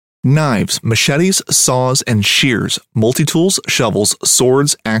Knives, machetes, saws, and shears, multi-tools, shovels,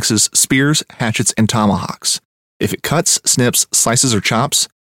 swords, axes, spears, hatchets, and tomahawks. If it cuts, snips, slices, or chops,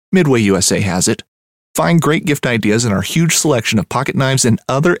 Midway USA has it. Find great gift ideas in our huge selection of pocket knives and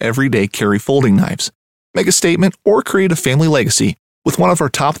other everyday carry folding knives. Make a statement or create a family legacy with one of our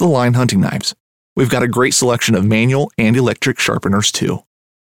top-of-the-line hunting knives. We've got a great selection of manual and electric sharpeners, too.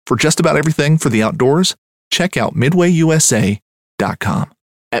 For just about everything for the outdoors, check out MidwayUSA.com.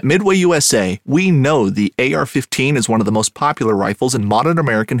 At Midway USA, we know the AR-15 is one of the most popular rifles in modern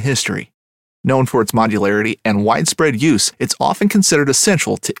American history. Known for its modularity and widespread use, it's often considered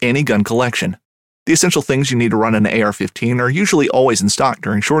essential to any gun collection. The essential things you need to run an AR-15 are usually always in stock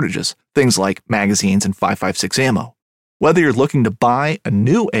during shortages, things like magazines and 5.56 ammo. Whether you're looking to buy a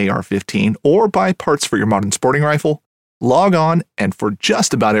new AR-15 or buy parts for your modern sporting rifle, log on and for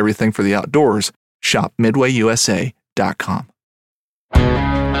just about everything for the outdoors, shop MidwayUSA.com.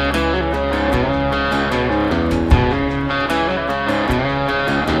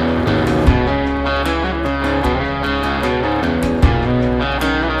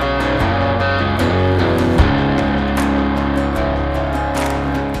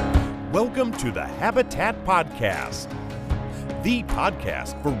 Welcome to the Habitat Podcast, the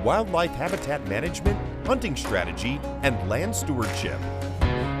podcast for wildlife habitat management, hunting strategy, and land stewardship.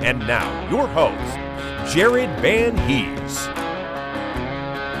 And now, your host, Jared Van Hees.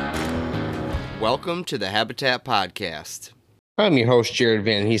 Welcome to the Habitat Podcast. I'm your host, Jared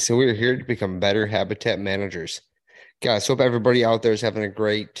Van Hees, and we're here to become better habitat managers. Guys, hope everybody out there is having a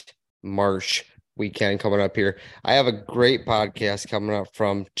great March weekend coming up here. I have a great podcast coming up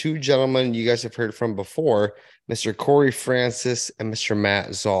from two gentlemen you guys have heard from before, Mr. Cory, Franceus, and Mr.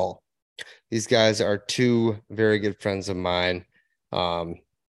 Matt Zahl. These guys are two very good friends of mine,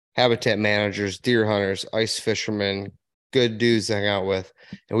 habitat managers, deer hunters, ice fishermen, good dudes to hang out with.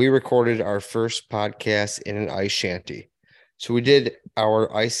 And we recorded our first podcast in an ice shanty. So we did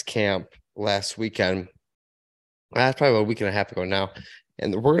our ice camp last weekend. That's probably a week and a half ago now.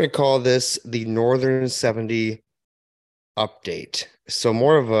 And we're going to call this the Northern 70 update. So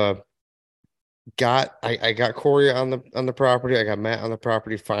more of a I got Cory on the property. I got Matt on the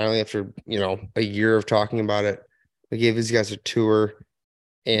property finally after, a year of talking about it. We gave these guys a tour,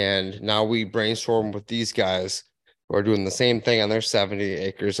 and now we brainstorm with these guys who are doing the same thing on their 70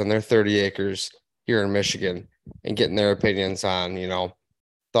 acres and their 30 acres here in Michigan and getting their opinions on,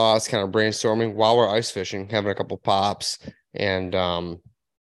 thoughts, kind of brainstorming while we're ice fishing, having a couple pops, and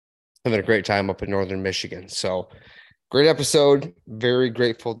having a great time up in northern Michigan. So great episode. Very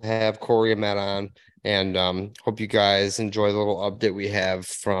grateful to have Cory and Matt on, and hope you guys enjoy the little update we have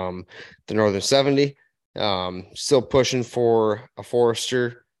from the Northern 70. Still pushing for a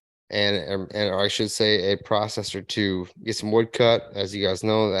forester and I should say a processor to get some wood cut. As you guys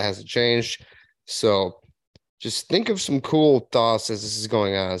know, that hasn't changed. So just think of some cool thoughts as this is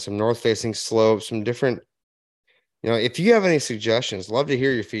going on. Some north-facing slopes, some different, if you have any suggestions, love to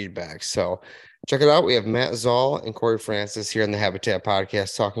hear your feedback. So check it out. We have Matt Zahl and Cory Franceus here on the Habitat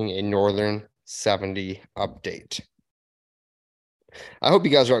Podcast talking a Northern 70 update. I hope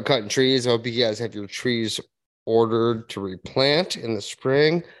you guys are out cutting trees. I hope you guys have your trees ordered to replant in the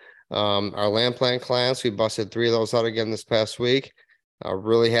spring. Our land plant class, we busted 3 of those out again this past week.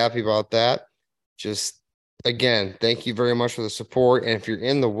 Really happy about that. Just, again, thank you very much for the support. And if you're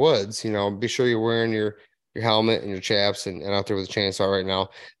in the woods, be sure you're wearing your helmet and your chaps and out there with a chainsaw right now.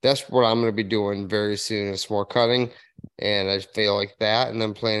 That's what I'm going to be doing very soon, is more cutting. And I feel like that, and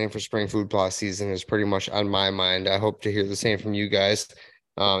then planning for spring food plot season is pretty much on my mind. I hope to hear the same from you guys.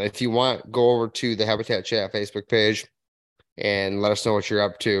 If you want, go over to the Habitat Chat Facebook page and let us know what you're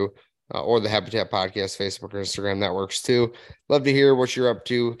up to, or the Habitat Podcast Facebook or Instagram. That works too. Love to hear what you're up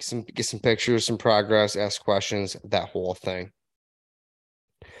to. Get some pictures, some progress, ask questions, that whole thing.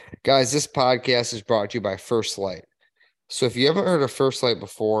 Guys, this podcast is brought to you by First Light. So if you haven't heard of First Light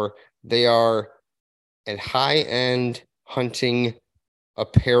before, they are a high-end hunting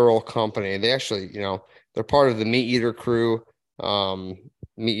apparel company. They actually, they're part of the Meat Eater crew.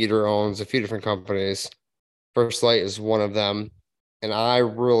 Meat Eater owns a few different companies. First Light is one of them, and I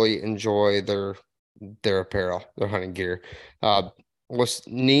really enjoy their apparel, their hunting gear. What's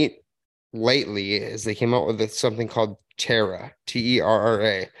neat lately is they came out with something called Terra,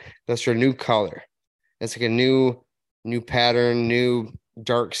 Terra. That's their new color. It's like a new pattern, new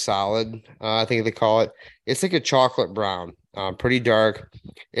dark solid, I think they call it. It's like a chocolate brown, pretty dark.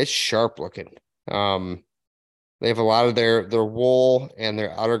 It's sharp looking. They have a lot of their wool and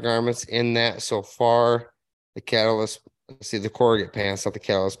their outer garments in that so far. The Catalyst, the corrugate pants, not the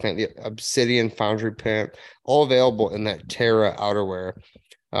Catalyst pant, the Obsidian Foundry pant, all available in that Terra outerwear.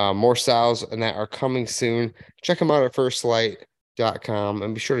 More styles and that are coming soon. Check them out at firstlight.com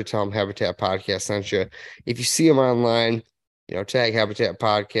and be sure to tell them Habitat Podcast sent you. If you see them online, tag Habitat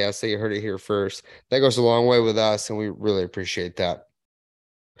Podcast, say you heard it here first. That goes a long way with us, and we really appreciate that.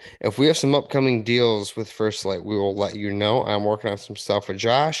 If we have some upcoming deals with First Light, we will let you know. I'm working on some stuff with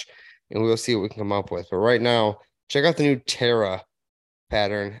Josh, and we'll see what we can come up with. But right now, check out the new Terra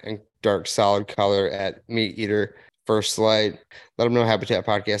pattern and dark solid color at Meat Eater First Light. Let them know Habitat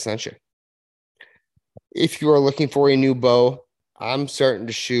Podcast sent you. If you are looking for a new bow, I'm starting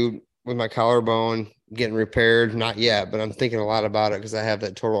to shoot with my collarbone getting repaired. Not yet, but I'm thinking a lot about it because I have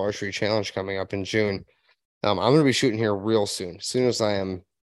that Total Archery Challenge coming up in June. I'm going to be shooting here real soon. As soon as I am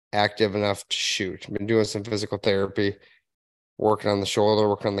active enough to shoot. I've been doing some physical therapy, working on the shoulder,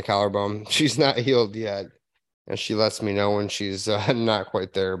 working on the collarbone. She's not healed yet, and she lets me know when she's not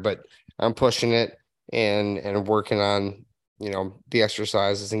quite there, but I'm pushing it and working on, the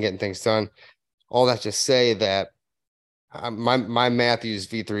exercises and getting things done. All that to say that my Matthews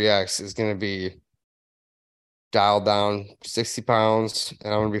V3X is going to be dialed down 60 pounds,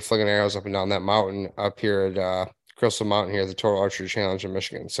 and I'm going to be flinging arrows up and down that mountain up here at Crystal Mountain here at the Total Archery Challenge in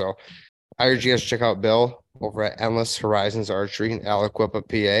Michigan. So I urge you guys to check out Bill over at Endless Horizons Archery in Aliquippa,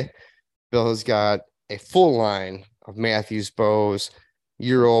 PA. Bill has got a full line of Matthews bows,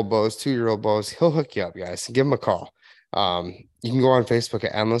 year-old bows, 2-year-old bows. He'll hook you up, guys. Give him a call. You can go on Facebook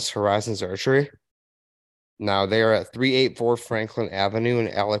at Endless Horizons Archery. Now they are at 384 Franklin Avenue in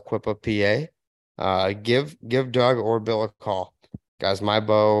Aliquippa, PA. Give Doug or Bill a call. Guys, my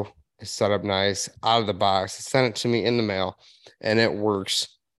bow is set up nice, out of the box. Sent it to me in the mail, and it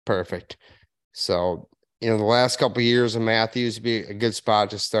works perfect. So, the last couple of years of Matthews would be a good spot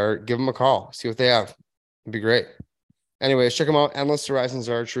to start. Give them a call. See what they have. It'd be great. Anyways, check them out. Endless Horizons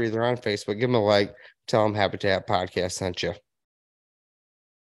Archery. They're on Facebook. Give them a like. Tell them Habitat Podcast sent you.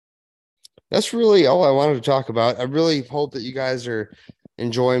 That's really all I wanted to talk about. I really hope that you guys are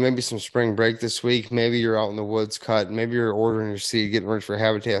enjoying maybe some spring break this week. Maybe you're out in the woods cutting. Maybe you're ordering your seed, getting ready for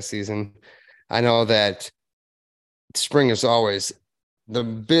habitat season. I know that spring is always the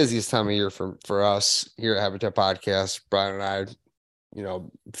busiest time of year for us here at Habitat Podcast. Brian and I,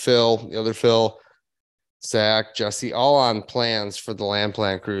 Phil, the other Phil, Zach, Jesse, all on plans for the land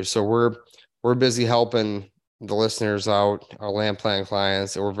plan cruise. So we're busy helping the listeners out, our land plan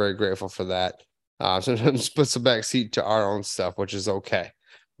clients, and we're very grateful for that. Sometimes puts a back seat to our own stuff, which is okay.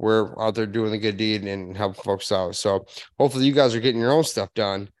 We're out there doing a good deed and helping folks out. So hopefully you guys are getting your own stuff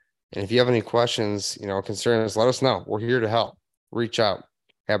done. And if you have any questions, concerns, let us know. We're here to help. Reach out.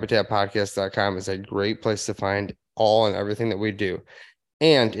 Habitatpodcast.com is a great place to find all and everything that we do.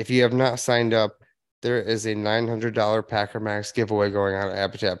 And if you have not signed up, there is a $900 Packer Max giveaway going on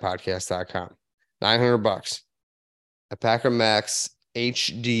at habitatpodcast.com. $900. A Packer Max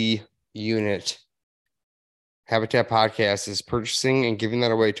HD unit. Habitat Podcast is purchasing and giving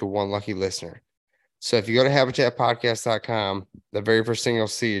that away to one lucky listener. So if you go to habitatpodcast.com, the very first thing you'll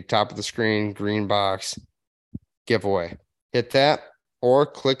see, top of the screen, green box, giveaway. Hit that or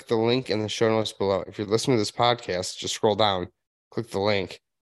click the link in the show notes below. If you're listening to this podcast, just scroll down, click the link.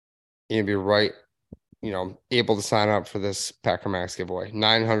 You'll be right, able to sign up for this Packer Max giveaway.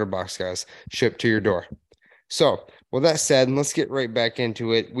 $900, guys, shipped to your door. So with that said, let's get right back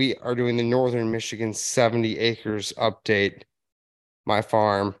into it. We are doing the Northern Michigan 70 acres update, my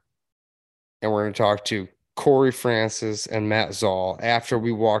farm. And we're going to talk to Cory, Franceus, and Matt Zahl after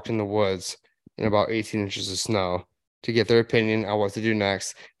we walked in the woods in about 18 inches of snow to get their opinion on what to do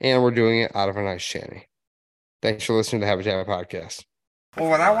next. And we're doing it out of a nice shanty. Thanks for listening to the Habitat Podcast. Well,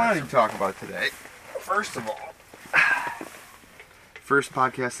 what I wanted to talk about today, first of all, first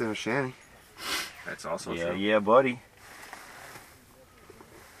podcast in a shanty. That's also true. Yeah, buddy.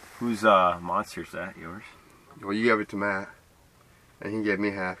 Whose monster's that? Yours? Well, you gave it to Matt, and he gave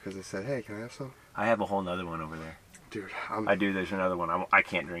me half because I said, "Hey, can I have some?" I have a whole nother one over there. Dude, I do. There's another one. I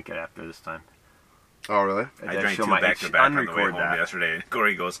can't drink it after this time. Oh, really? I drank two back to back on the way home yesterday.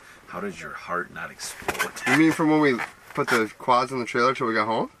 Cory goes, "How does your heart not explode?" You mean from when we put the quads in the trailer till we got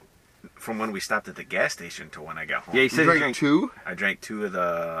home? From when we stopped at the gas station to when I got home. Yeah, you drank two? I drank two of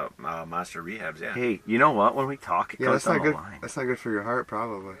the Monster Rehabs, yeah. Hey, you know what? When we talk, it goes down the line. That's not good for your heart,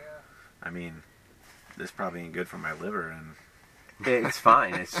 probably. I mean, this probably ain't good for my liver, and it's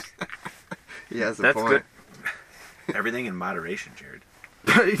fine. It's that's point. Good. Everything in moderation, Jared.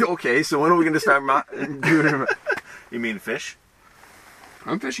 Okay, so when are we going to start doing? You mean fish?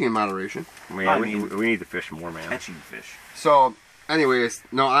 I'm fishing in moderation. Yeah, we need to fish more, man. Catching fish. So, anyways,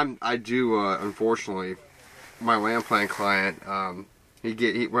 no, I do. Unfortunately, my land plan client,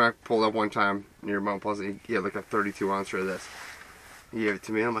 when I pulled up one time near Mount Pleasant, he had like a 32 ounce of this. He gave it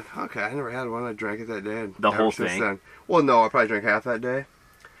to me. I'm like, okay, I never had one. I drank it that day. And The whole ever since thing? then, well, no, I probably drank half that day.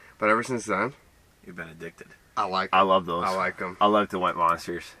 But ever since then, You've been addicted. I like them. I love those. I like them. I love the White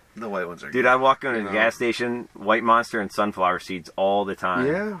Monsters. The white ones are Dude, good. I walk into You the know. gas station, White Monster and sunflower seeds all the time.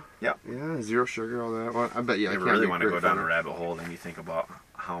 Yeah. Yep. Yeah, zero sugar, all that. Well, I bet you. If I you can't really get want to go grit down for a it. rabbit hole, then you think about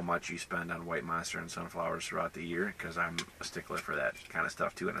how much you spend on White Monster and sunflowers throughout the year, because I'm a stickler for that kind of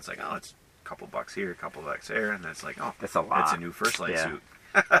stuff too. And it's like, oh, it's a couple bucks here, a couple bucks there, and it's like, oh, That's a lot. That's a new First Light Yeah. suit.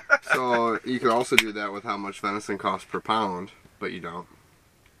 So you could also do that with how much venison costs per pound, but you don't.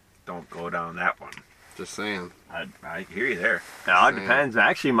 Don't go down that one. Just saying. I hear you there. No, it depends.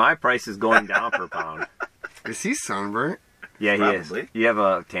 Actually, my price is going down per pound. Is he sunburnt? Yeah, Probably. he is. You have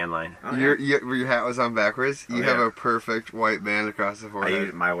a tan line. Oh, yeah. Your hat was on backwards. You Oh, have yeah. a perfect white band across the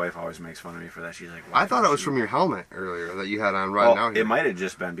forehead. My wife always makes fun of me for that. She's like, "Why I thought don't it was you-" from your helmet earlier that you had on right Well, now. Here. it might have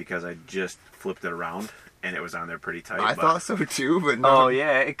just been because I just flipped it around and it was on there pretty tight. I but thought so too, but no. Oh,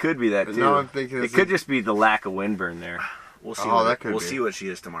 yeah, it could be that But too. now I'm thinking it it's could a- just be the lack of windburn there. We'll see. Oh, that could we'll be. see what she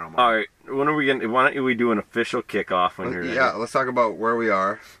is tomorrow morning. All right, when are we gonna? Why don't we do an official kickoff when you're ready? Yeah, let's talk about where we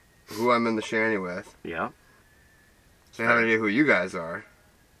are, who I'm in the shanty with. Yeah. So I have an idea who you guys are.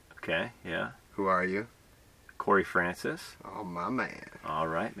 Okay. Yeah. Who are you? Cory Franceus. Oh, my man. All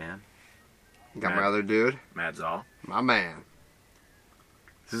right, man. Got my Matt. other dude. Matt Zahl. My man.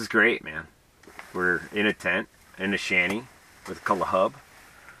 This is great, man. We're in a tent, in a shanty, with a couple of hub.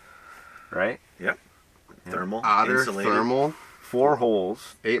 Right? Yep. Thermal. Otter, insulated. thermal, 4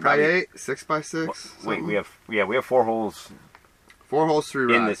 holes. 8x8, 6x6. Wait, something. we have 4 holes 4 holes,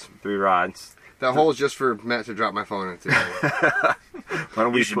 3 in rods. this 3 rods. That hole's just for Matt to drop my phone into. Why don't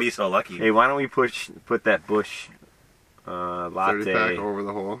You we should put, be so lucky. Hey, why don't we put that Bush 30 latte pack over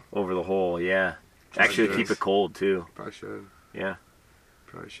the hole. over the hole? Yeah. Actually, like keep this. it cold too. Probably should. Yeah.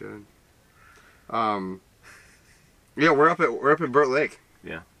 Probably should. Yeah, we're up at Burt Lake.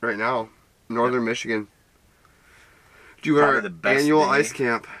 Yeah. Right now, northern Michigan. Doing Probably our the best annual day. ice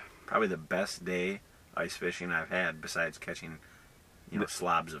camp. Probably the best day ice fishing I've had besides catching,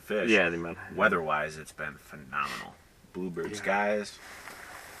 slobs of fish. Yeah, they might. Weather-wise, it's been phenomenal. Bluebird skies.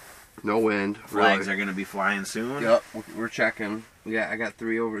 No wind. Flags really. are going to be flying soon. Yep, we're checking. I got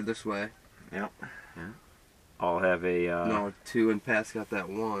 3 over this way. Yep. I'll have a. No, 2, and Pat's got that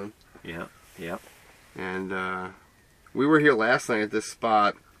 1. Yeah. Yeah. And we were here last night at this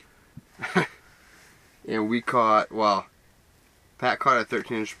spot, and we caught, Pat caught a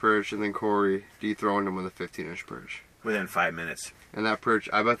 13-inch perch, and then Cory dethroned him with a 15-inch perch. Within 5 minutes. And that perch,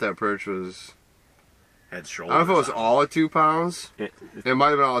 I bet that perch was, Head, I shoulders. don't know if it was on. all at 2 pounds. It, It might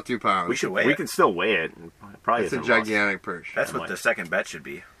have been all at 2 pounds. We should weigh we it. can still weigh it. It probably It's a isn't lost. gigantic perch. That's I'm what like- the second bet should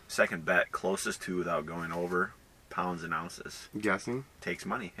be. Second bet closest to without going over pounds and ounces. I'm guessing. Takes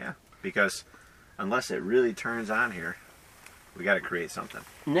money, yeah. Because unless it really turns on here, we got to create something.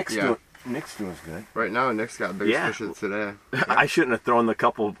 Nick's Yeah. doing good. Right now, Nick's got biggest Yeah. fish of today. I shouldn't have thrown the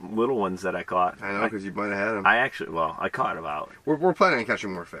couple little ones that I caught. I know, because you might have had him. I actually, I caught about. We're planning on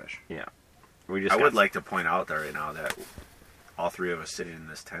catching more fish. Yeah. We just. I got would like to point out there right now that all 3 of us sitting in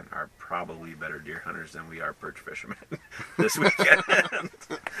this tent are probably better deer hunters than we are perch fishermen this weekend.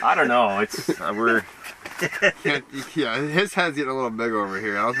 I don't know. It's we're. Yeah, his head's getting a little big over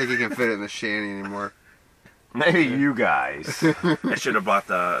here. I don't think he can fit it in the shanty anymore. Maybe you guys. I should have bought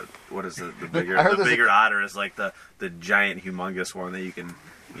the bigger I heard the there's bigger otter is like the giant humongous one that you can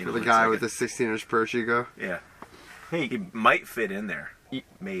The it's guy like with the 16-inch perch, you go. yeah. Hey, He might fit in there.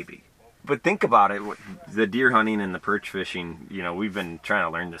 Maybe. but think about it. The deer hunting and the perch fishing. We've been trying to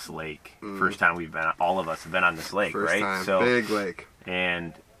learn this lake. First time all of us have been on this lake, First right? time. So Big lake.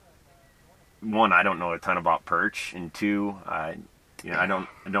 and 1, I don't know a ton about perch, and 2, I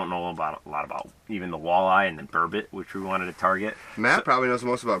don't know a lot about even the walleye and the burbot, which we wanted to target. Matt probably knows the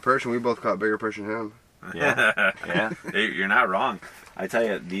most about perch, and we both caught bigger perch than him. Yeah, yeah. Hey, you're not wrong. I tell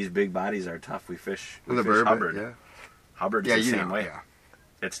you, these big bodies are tough. We fish And the fish burbot, Hubbard. yeah. Hubbard's Yeah, the you same know, way. yeah.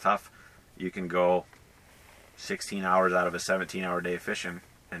 It's tough. You can go 16 hours out of a 17-hour day fishing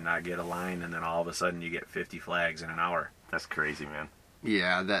and not get a line, and then all of a sudden you get 50 flags in an hour. That's crazy, man.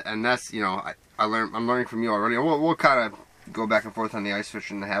 Yeah, that's I'm learning from you already. We'll kind of go back and forth on the ice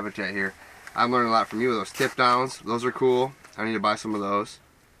fishing and the habitat here. I'm learning a lot from you. Those tip downs, those are cool. I need to buy some of those.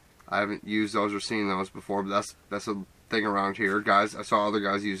 I haven't used those or seen those before, but that's a thing around here. Guys, I saw other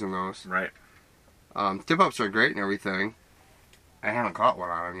guys using those. Right. Tip ups are great and everything. I haven't caught one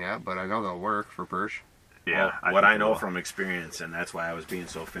on them yet, but I know they'll work for perch. Yeah. Well, what think I know it will. from experience, and that's why I was being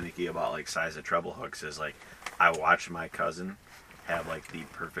so finicky about like size of treble hooks, is like I watched my cousin have like the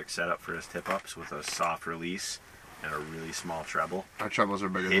perfect setup for his tip ups with a soft release and a really small treble. Our trebles are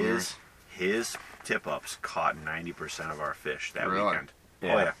bigger than yours. His tip-ups caught 90% of our fish that Really? weekend.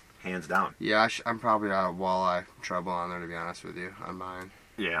 Yeah. Oh yeah, hands down. Yeah, I'm probably out of walleye trouble on there, to be honest with you, on mine.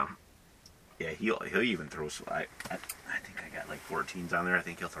 Yeah. Yeah, he'll even throw. I think I got like 14s on there. I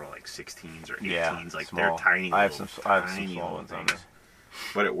think he'll throw like 16s or 18s. Yeah, like small. they're tiny. I have some tiny small little ones on things. there.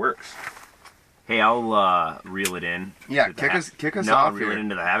 But it works. Hey, I'll reel it in. Yeah, to the kick us no, off reel here. it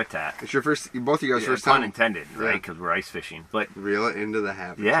into the habitat. It's your first, both of you guys' first Pun time. intended, right? Yeah. Because we're ice fishing. But Reel it into the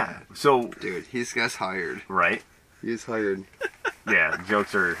habitat. yeah, so Dude, he's got hired. right. He's hired. Yeah,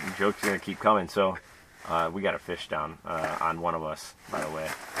 jokes are gonna keep coming. So we got a fish down on one of us, by the way.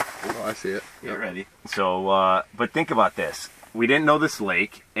 Oh, I see it. Get ready. So, but think about this. We didn't know this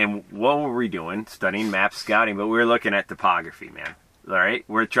lake, and what were we doing? Studying map scouting, but we were looking at topography, man. All right,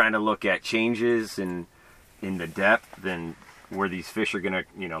 we're trying to look at changes in the depth and where these fish are gonna,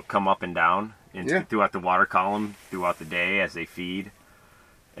 come up and down throughout the water column throughout the day as they feed.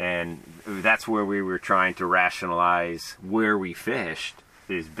 And that's where we were trying to rationalize where we fished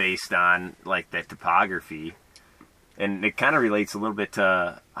is based on like that topography. And it kind of relates a little bit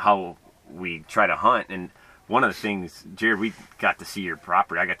to how we try to hunt. And one of the things, Jared, we got to see your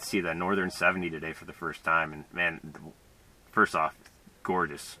property. I got to see the Northern 70 today for the first time. And man, first off,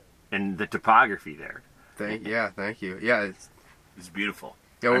 gorgeous. And the topography there. Thank you. Yeah, It's beautiful.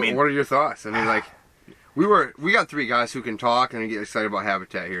 yeah. I mean- What are your thoughts? I mean, like, we got three guys who can talk and get excited about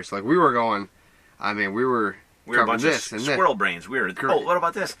habitat here. So like, we were going. I mean, we were We were a covering bunch this of and squirrel brains. We were. Correct. Oh, what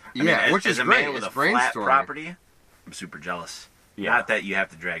about this? Yeah, which as is a great. man with It's a flat brainstorming. property, I'm super jealous. Yeah. Not that you have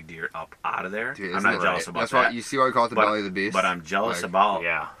to drag deer up out of there. Dude, I'm isn't not it jealous right? about That's that. why you see why we call it the belly of the beast. But I'm jealous Like, about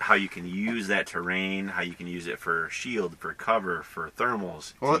Yeah. how you can use that terrain, how you can use it for shield, for cover, for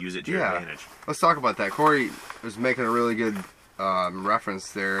thermals, Well, to use it to your yeah. advantage. Let's talk about that. Cory was making a really good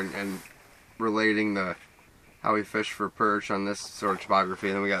reference there and relating how we fish for perch on this sort of topography.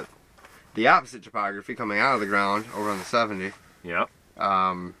 And then we got the opposite topography coming out of the ground over on the 70. Yep.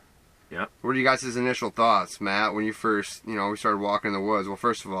 What are you guys' initial thoughts, Matt, when you first, we started walking in the woods? Well,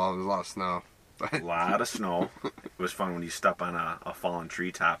 first of all, there was a lot of snow. A lot of snow. It was fun when you step on a fallen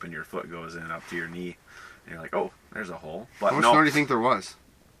treetop and your foot goes in up to your knee. And you're like, oh, there's a hole. But How much no, snow do you think there was?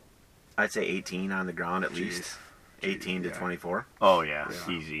 I'd say 18 on the ground at Jeez. least. 18 to yeah. 24. Oh yeah,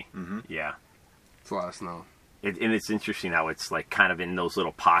 Yeah. easy. Mm-hmm. Yeah. It's a lot of snow. And it's interesting how it's like kind of in those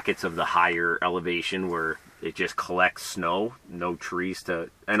little pockets of the higher elevation where it just collects snow, no trees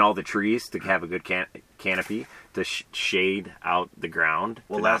and all the trees to have a good canopy to shade out the ground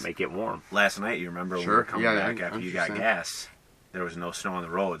to not make it warm. Last night, you remember when we Sure. were coming Yeah, back yeah, after you got 100%. gas, there was no snow on the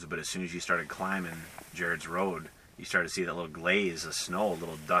roads, but as soon as you started climbing Jared's road, you started to see that little glaze of snow, a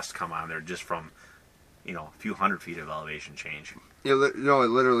little dust come on there just from, a few hundred feet of elevation change. Yeah, no, it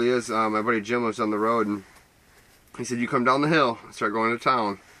literally is. My buddy Jim lives on the road, and he said, you come down the hill and start going to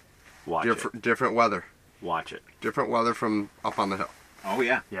town. Watch it. Different weather. Watch it. Different weather from up on the hill. Oh,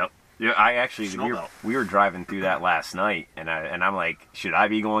 yeah. Yep. Yeah, I actually Snow we were driving through that last night, and I'm like, should I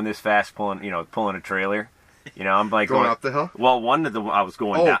be going this fast pulling a trailer? I'm like Going up the hill? Well, I was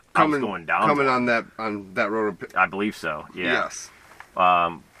going down. I was going down. Coming on that road. I believe so. Yeah. Yes.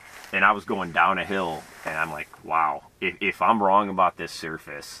 And I was going down a hill, and I'm like, wow, if I'm wrong about this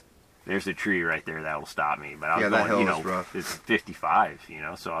surface, there's a tree right there that will stop me. But I was that going, hill is rough. it's 55,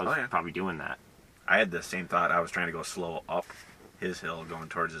 so I was yeah. probably doing that. I had the same thought. I was trying to go slow up his hill going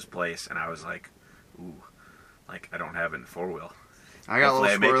towards his place, and I was like, ooh, like I don't have it in four-wheel. I got Hopefully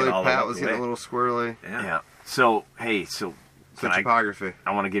I a make it little all squirrely. the Pat way. was getting a little squirrely. Yeah. So, hey, So can I topography.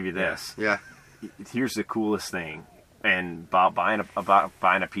 want to give you this. Yeah. Here's the coolest thing, and about buying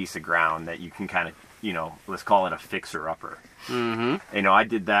a piece of ground that you can kind of, let's call it a fixer-upper. Mm-hmm. I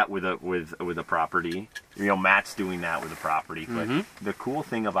did that with a property. Matt's doing that with a property. But the cool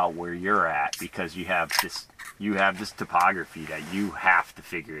thing about where you're at, because you have this topography that you have to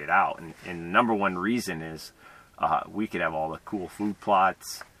figure it out. And the number one reason is we could have all the cool food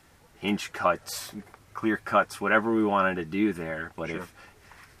plots, hinge cuts, clear cuts, whatever we wanted to do there. But if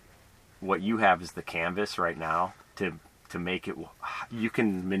what you have is the canvas right now to make it, you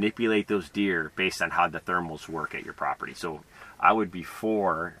can manipulate those deer based on how the thermals work at your property. So I would,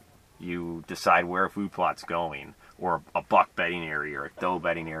 before you decide where a food plot's going, or a buck bedding area or a doe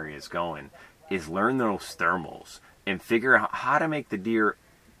bedding area is going, is learn those thermals and figure out how to make the deer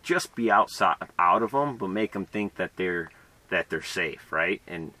just be out of them, but make them think that they're safe, right?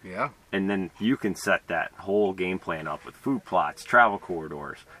 And then you can set that whole game plan up with food plots, travel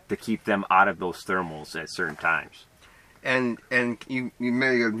corridors, to keep them out of those thermals at certain times. And you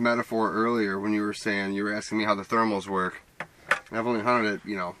made a metaphor earlier when you were asking me how the thermals work. And I've only hunted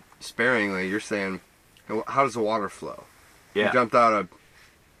it, sparingly. You're saying, how does the water flow? Yeah. You jumped out of,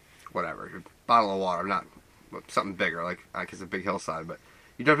 whatever, bottle of water, not something bigger, like it's a big hillside, but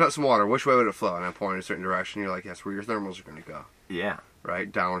you dumped out some water. Which way would it flow? And I point in a certain direction. You're like, that's where your thermals are going to go. Yeah. Right?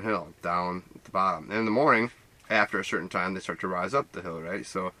 Downhill, down at the bottom. And in the morning, after a certain time, they start to rise up the hill, right?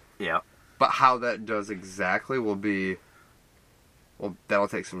 So, yeah. But how that does exactly that'll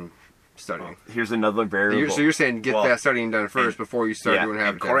take some studying. Well, here's another variable. So you're saying get that studying done first before you start doing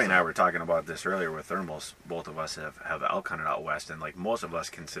habitat. Cory and I were talking about this earlier with thermals. Both of us have elk hunted out west, and like most of us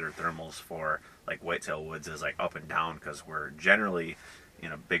consider thermals for like whitetail woods as like up and down because we're generally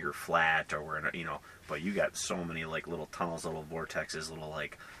in a bigger flat, or we're in a, but you got so many like little tunnels, little vortexes, little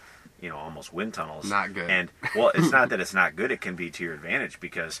like almost wind tunnels. Not good. And well, it's not that it's not good. It can be to your advantage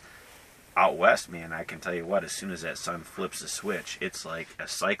because out west, man, I can tell you what, as soon as that sun flips the switch, it's like a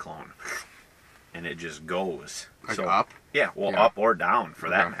cyclone. And it just goes. Like up? Yeah, up or down for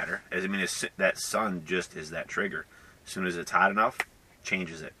that matter. I mean, that sun just is that trigger. As soon as it's hot enough,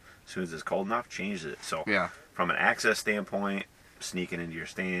 changes it. As soon as it's cold enough, changes it. So from an access standpoint, sneaking into your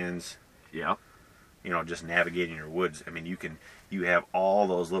stands, just navigating your woods. I mean, you have all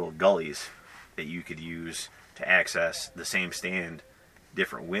those little gullies that you could use to access the same stand,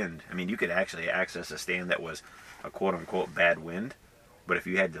 different wind. I mean, you could actually access a stand that was a quote-unquote bad wind, but if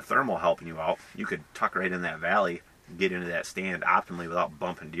you had the thermal helping you out, you could tuck right in that valley, get into that stand optimally without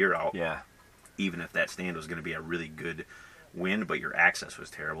bumping deer out. Yeah. Even if that stand was going to be a really good wind, but your access was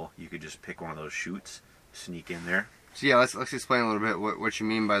terrible, you could just pick one of those chutes, sneak in there. So let's explain a little bit what you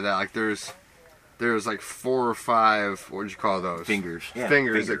mean by that. Like there's like 4 or 5, what would you call those? Fingers. Yeah,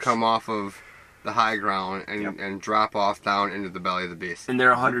 fingers that come off of the high ground and drop off down into the belly of the beast. And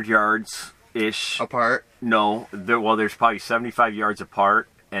they're 100 yards-ish. Apart? No. There's probably 75 yards apart,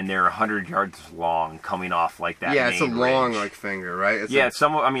 and they're 100 yards long coming off like that. Yeah, it's a long range. Finger, right? It's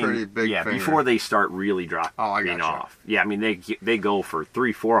pretty big finger. Before they start really dropping off. Yeah, I mean, they go for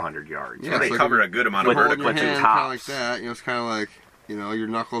 300-400 yards. Yeah, so they cover a good amount of vertical. Holding your hand kind of like that, it's kind of like, your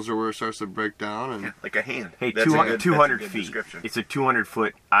knuckles are where it starts to break down. And like a hand. Hey, that's 200 feet. Description. It's a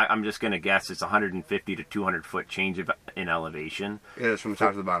 200-foot, I'm just going to guess it's 150 to 200-foot change in elevation. It is from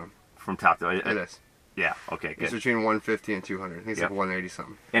top to the bottom. From top to it is. Yeah. Okay. Good. It's between 150 and 200. I think it's like 180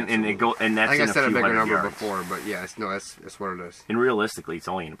 something. And they go and that's. I think I said a bigger number yards. before, but that's what it is. And realistically, it's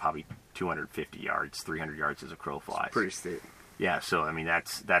only in probably 250 yards, 300 yards as a crow flies. It's pretty steep. Yeah. So I mean,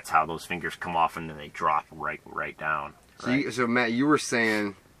 that's how those fingers come off, and then they drop right down. Right? So Matt, you were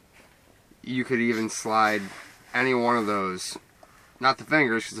saying you could even slide any one of those. Not the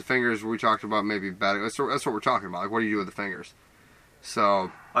fingers, because the fingers we talked about maybe better. That's what we're talking about. Like, what do you do with the fingers?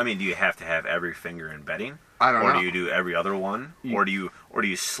 So, I mean, do you have to have every finger in bedding? I don't know. Or do you do every other one? Or do you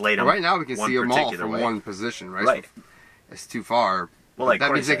slate them? Right now we can see them all from one position, right? Right. So it's too far. Well, like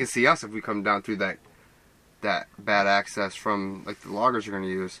that means they can see us if we come down through that bad access from like the loggers are going to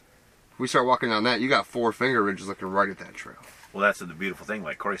use. If we start walking down that, you got 4 finger ridges looking right at that trail. Well, that's the beautiful thing.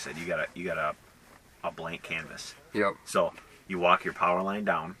 Like Cory said, you got a blank canvas. Yep. So you walk your power line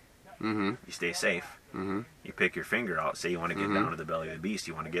down. Mm-hmm. You stay safe. Mm-hmm. You pick your finger out. Say you want to get down to the belly of the beast.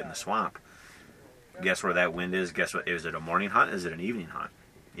 You want to get in the swamp. Guess where that wind is? Guess what? Is it a morning hunt? Is it an evening hunt?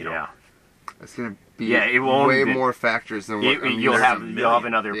 Yeah. It's going to be way more factors than what you'll have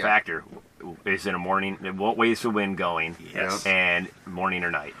another factor. Is it a morning? What way is the wind going? Yes. And morning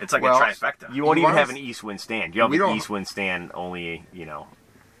or night? It's like a trifecta. You won't even have an east wind stand. You have an east wind stand only,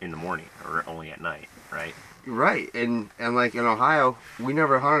 in the morning or only at night, right? Right. And like in Ohio, we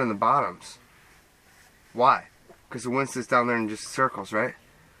never hunted in the bottoms. Why? Because the wind sits down there and just circles, right?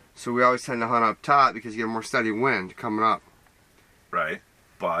 So we always tend to hunt up top because you get a more steady wind coming up. Right.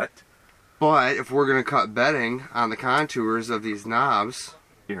 But if we're going to cut bedding on the contours of these knobs...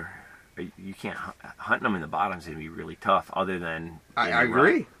 You can't hunting them in the bottoms. It'd be really tough. Other than I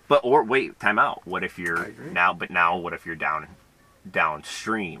agree. Wait, time out. What if you're now? What if you're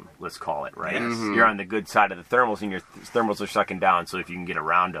downstream? Let's call it right. Yes. You're on the good side of the thermals, and your thermals are sucking down. So if you can get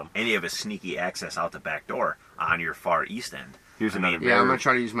around them, and you have a sneaky access out the back door on your far east end. Here's another. Yeah, I'm gonna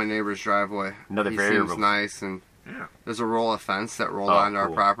try to use my neighbor's driveway. Another he variable. Seems nice, and there's a roll of fence that rolled onto our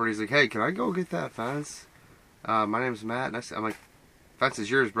property. He's like, "Hey, can I go get that fence? My name's Matt." And I'm like, "Fence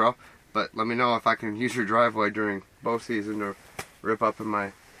is yours, bro. But let me know if I can use your driveway during bow season to rip up in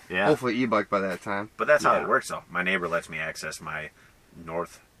my hopefully e-bike by that time." But that's how it works, though. My neighbor lets me access my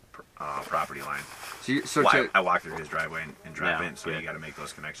north property line. I walk through his driveway and drive in. So you got to make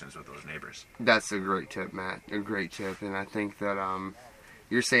those connections with those neighbors. That's a great tip, Matt. A great tip, and I think that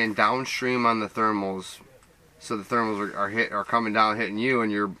you're saying downstream on the thermals, so the thermals are coming down, hitting you, and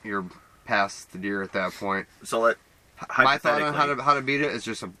you're past the deer at that point. So my thought on how to beat it is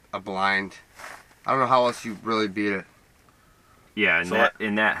just a blind. I don't know how else you really beat it. Yeah,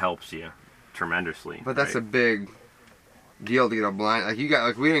 and that helps you. tremendously. But that's right? a big deal to get a blind.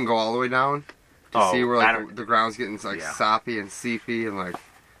 Like we didn't go all the way down to see where like the ground's getting like soppy and seepy, and like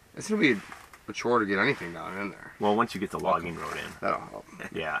it's gonna be a chore to get anything down in there. Well, once you get the logging road in, that'll help.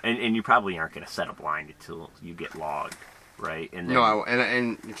 Yeah, and you probably aren't gonna set a blind until you get logged, right? And then,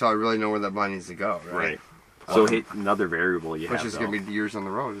 and until I really know where that blind needs to go, right? So another variable you have, which is going to be years on the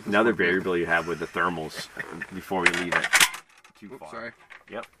road. Another variable you have with the thermals before we leave it too far. Sorry.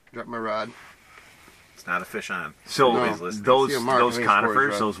 Yep. Drop my rod. It's not a fish on. So those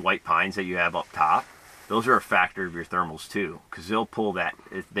conifers, those white pines that you have up top, those are a factor of your thermals too, because they'll pull that.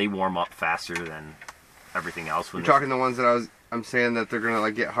 They warm up faster than everything else. You're talking the ones that I'm saying that they're going to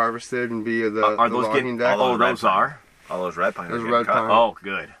like get harvested and be the logging deck. All those red pines. Those red pines. Oh,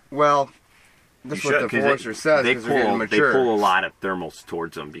 good. Well. That's what the forester says. They pull a lot of thermals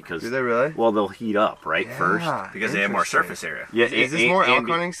towards them because. Do they really? Well, they'll heat up first because they have more surface area. Yeah, is this more elk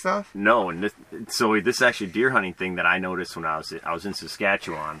hunting stuff? No, and so this is actually deer hunting thing that I noticed when I was in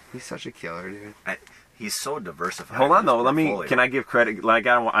Saskatchewan. He's such a killer, dude. He's so diversified. Hold on though, can I give credit? Like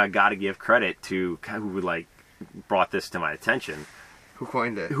I gotta give credit to who like brought this to my attention. Who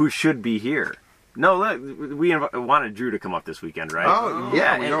coined it? Who should be here? No, look, we wanted Drew to come up this weekend, right? Oh,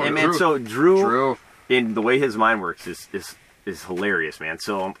 yeah. And so Drew, in the way his mind works, is hilarious, man.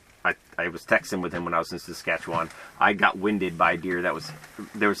 So I was texting with him when I was in Saskatchewan. I got winded by a deer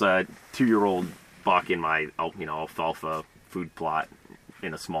there was a 2-year-old buck in my alfalfa food plot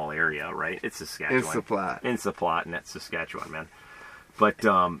in a small area, right? It's Saskatchewan. Instaplot, and that's Saskatchewan, man. But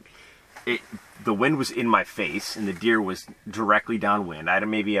the wind was in my face, and the deer was directly downwind. I had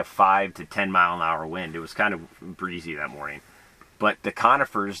maybe a 5 to 10 mile an hour wind. It was kind of breezy that morning. But the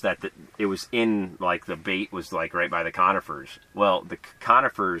conifers it was in, like the bait was like right by the conifers. Well, the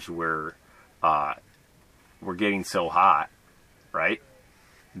conifers were getting so hot, right,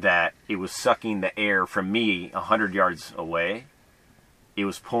 that it was sucking the air from me 100 yards away. It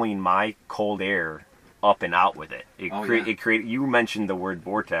was pulling my cold air up and out with it. It created. You mentioned the word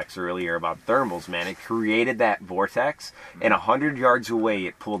vortex earlier about thermals, man. It created that vortex, and 100 yards away,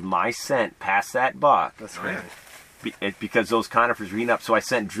 it pulled my scent past that buck. That's right. Because those conifers were heating up. So I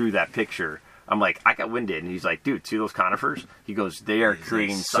sent Drew that picture. I'm like, I got winded, and he's like, dude, see those conifers? He goes, they are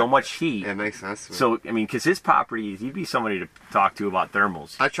creating so much heat. It makes sense to me. So, I mean, because his property, he'd be somebody to talk to about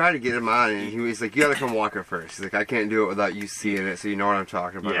thermals. I tried to get him on, and he's like, you got to come walk it first. He's like, I can't do it without you seeing it, so you know what I'm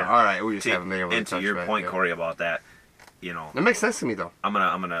talking about. Yeah. All right, we just haven't been able to touch it. And to your point, Cory, about that, It makes sense to me, though. I'm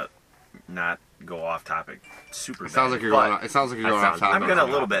gonna not go off topic super bad. Sounds like you're going off topic. I'm going to a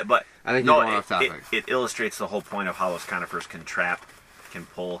little bit, but I think you're going off topic. It illustrates the whole point of how those conifers can trap, can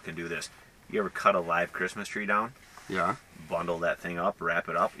pull, can do this. You ever cut a live Christmas tree down? Yeah. Bundle that thing up, wrap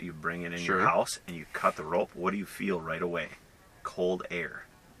it up, you bring it in your house, and you cut the rope. What do you feel right away? Cold air.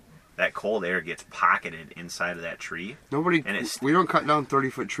 That cold air gets pocketed inside of that tree. We don't cut down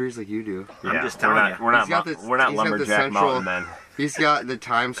 30-foot trees like you do. Yeah, I'm just telling you. We're not lumberjack mountain men. He's got the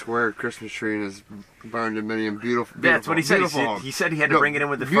Times Square Christmas tree in his barn dominion. Beautiful. That's what he said. He said he had to bring it in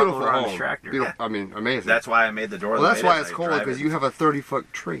with the front loader on his tractor. Yeah. I mean, amazing. That's why I made the door. Well, that's why it's cold, because you have a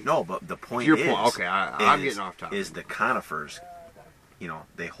 30-foot tree. No, but the point is... Okay, I'm getting off topic. Is the conifers,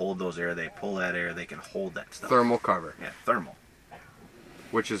 they hold those air, they pull that air, they can hold that stuff. Thermal cover. Yeah, thermal.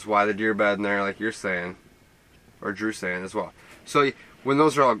 Which is why the deer bed in there, like you're saying, or Drew's saying as well. So when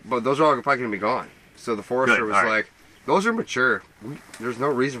those are all probably going to be gone. So the forester was like, those are mature. There's no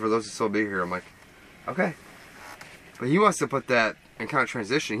reason for those to still be here. I'm like, okay. But he wants to put that, and kind of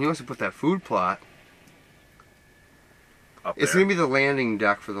transition, he wants to put that food plot. It's going to be the landing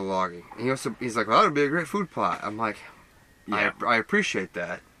deck for the logging. And he's like, well, that would be a great food plot. I'm like, yeah. I appreciate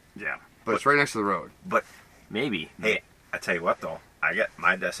that. Yeah. But it's right next to the road. But maybe. Hey, I tell you what though. I get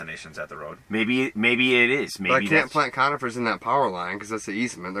my destinations at the road. Maybe it is. Maybe but I can't plant conifers in that power line because that's the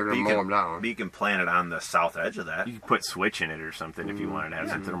easement. They're going to mow them down. But you can plant it on the south edge of that. You could put switch in it or something if you wanted to have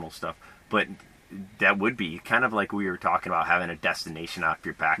some thermal stuff. But that would be kind of like we were talking about having a destination off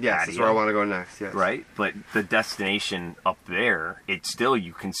your back patio. That's where I want to go next. Yes. Right? But the destination up there,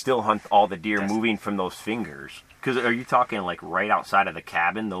 you can still hunt all the deer moving from those fingers. Because are you talking like right outside of the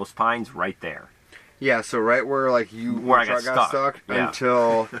cabin, those pines right there? Yeah, so right where I got stuck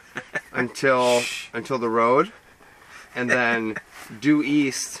until the road, and then due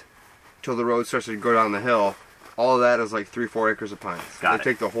east till the road starts to go down the hill. All of that is like 3-4 acres of pines. They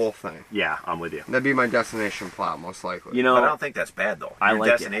take the whole thing. Yeah, I'm with you. That'd be my destination plot, most likely. But I don't think that's bad though. Your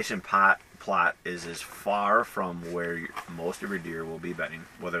destination plot is as far from where most of your deer will be bedding,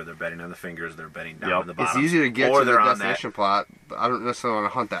 whether they're bedding on the fingers, they're bedding down in the bottom. It's easy to get to the destination plot. I don't necessarily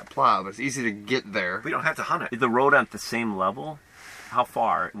want to hunt that plot, but it's easy to get there. We don't have to hunt it. Is the road at the same level? How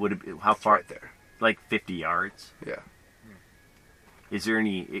far would it be? How far? Right there. Like 50 yards? Yeah. Is there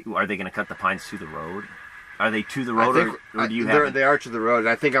any... Are they going to cut the pines to the road? Are they to the road, or do you have... They are to the road, and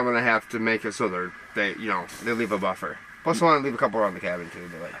I think I'm going to have to make it so they leave a buffer. Plus, I want to leave a couple around the cabin, too.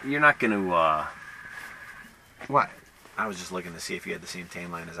 But like, you're not going to... What? I was just looking to see if you had the same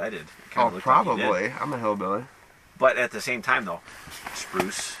tan line as I did. Probably. I'm a hillbilly. But at the same time, though,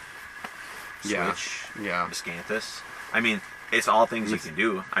 spruce, switch, yeah. miscanthus. I mean, it's all things you can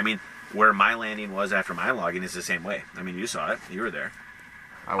do. I mean, where my landing was after my logging is the same way. I mean, you saw it. You were there.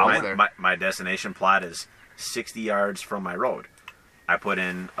 I was there. My destination plot is 60 yards from my road. I put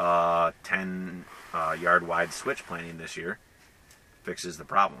in 10 yard wide switch planting this year. Fixes the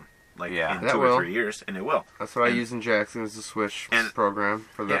problem. Like in 2 or 3 years, and it will. That's what I use in Jackson as the switch program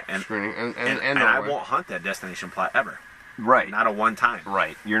for the screening. And I won't hunt that destination plot ever. Right. Not a one time.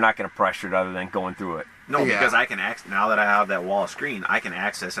 Right. You're not going to pressure it other than going through it. No, because I can now that I have that wall screen, I can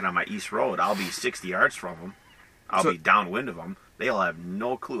access it on my east road. I'll be 60 yards from them. I'll be downwind of them. They'll have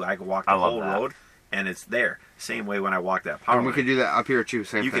no clue. I can walk the whole road, and it's there. Same way when I walk that power line. And we could do that up here too.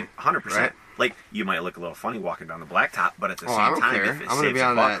 Same thing. You can 100%. Right? Like, you might look a little funny walking down the blacktop, but at the same I don't time, care. if it I'm gonna saves be a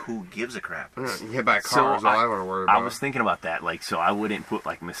on buck, that. who gives a crap? Hit by a car is all I want to worry about. I was thinking about that. Like, so I wouldn't put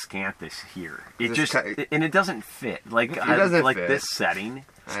like miscanthus here. It Just just and it doesn't fit. Like, It doesn't like fit. this setting.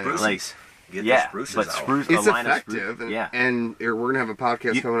 Spruces. Like, Get the spruces but out. spruce, It's a line effective, of spruce, and we're gonna have a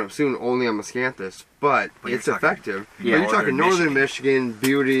podcast coming up soon only on miscanthus, but it's effective. Yeah, you're talking northern Michigan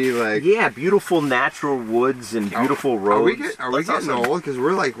beauty, like beautiful natural woods and beautiful roads. Are we getting old? Because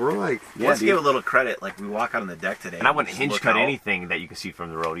we're like. Let's give a little credit. Like, we walk out on the deck today, and I wouldn't just hinge look cut out. anything that you can see from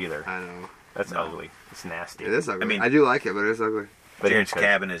the road either. I know. That's ugly. It's nasty. It is ugly. I mean, I do like it, but it's ugly. But Jared's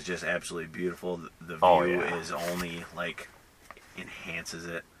cabin is just absolutely beautiful. The view is only like enhances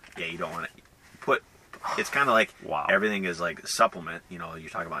it. Yeah, you don't want to put. It's kind of like everything is like supplement. You know, you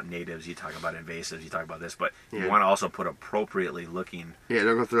talk about natives, you talk about invasives, you talk about this, but you want to also put appropriately looking. Yeah,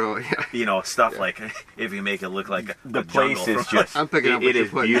 don't go through. Yeah. You know, stuff like if you make it look like the place is just. I'm picking up what you're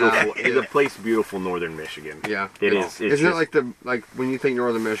putting beautiful. It's a place beautiful, northern Michigan. Yeah, it is. Isn't it like when you think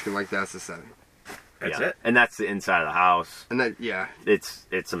northern Michigan, like that's the setting. That's it, and that's the inside of the house. And that,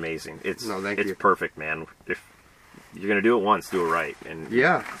 it's amazing. It's thank you. perfect, man. If you're gonna do it once, do it right. And you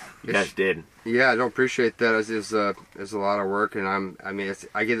guys did. Yeah, I don't appreciate that. It's a lot of work, and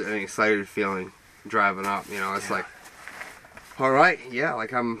I get an excited feeling driving up. You know, it's like, all right,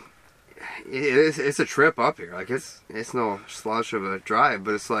 like it's a trip up here. Like it's no slush of a drive,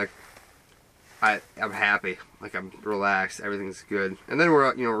 but it's like I'm happy. Like I'm relaxed. Everything's good. And then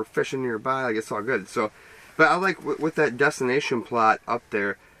we're fishing nearby. Like it's all good. So, but I like with that destination plot up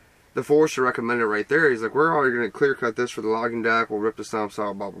there. The forester recommended right there. He's like, we're already going to clear cut this for the logging deck. We'll rip the stumps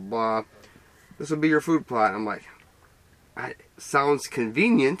out, blah, blah, blah. This will be your food plot. I'm like, sounds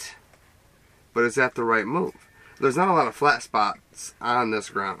convenient, but is that the right move? There's not a lot of flat spots on this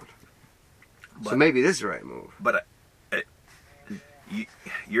ground. So maybe it is the right move. But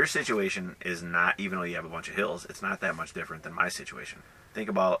your situation is not, even though you have a bunch of hills, it's not that much different than my situation. Think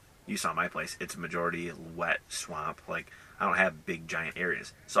about, you saw my place. It's majority wet swamp. Like, I don't have big giant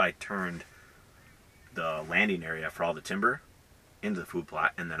areas. So I turned the landing area for all the timber into the food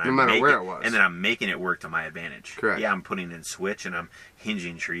plot, and then I'm making it work to my advantage. Correct. Yeah, I'm putting in switch, and I'm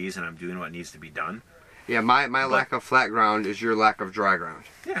hinging trees, and I'm doing what needs to be done. Yeah, my lack of flat ground is your lack of dry ground.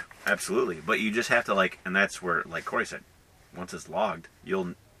 Yeah, absolutely. But you just have to and that's where, like Cory said, once it's logged,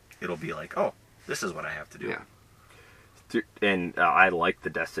 it'll be like, oh, this is what I have to do. Yeah. And I like the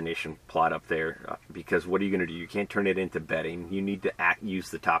destination plot up there because what are you going to do? You can't turn it into bedding. You need to use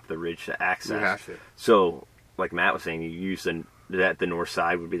the top of the ridge to access. You have to. So, like Matt was saying, you use the north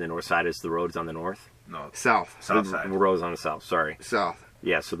side would be the north side as the road's on the north? No. South the side. The road's on the south, sorry. South.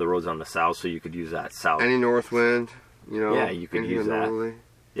 Yeah, so the road's on the south, so you could use that south. Any north wind, Yeah, you could use that. Northerly.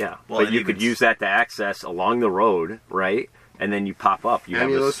 Yeah, well, but you could use that to access along the road, right? And then you pop up. You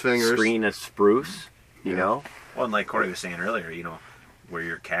have a screen of spruce, you know? Well, and like Cory was saying earlier, where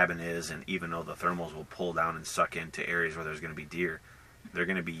your cabin is, and even though the thermals will pull down and suck into areas where there's going to be deer, they're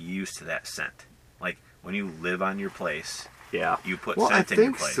going to be used to that scent. Like, when you live on your place, you put scent in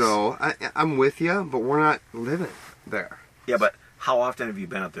your place. So. I'm with you, but we're not living there. Yeah, but how often have you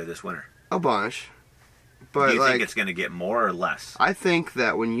been up there this winter? A bunch. But do you think it's going to get more or less? I think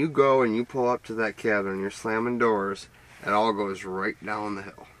that when you go and you pull up to that cabin and you're slamming doors, it all goes right down the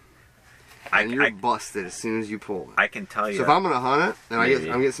hill. And you're busted as soon as you pull it. I can tell you. So if I'm going to hunt it, and I'm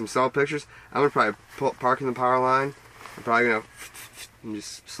going to get some cell pictures, I'm going to probably park in the power line. I'm probably going to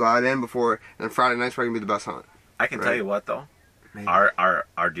just slide in before, and Friday night's probably going to be the best hunt. I can tell you what, though. Maybe.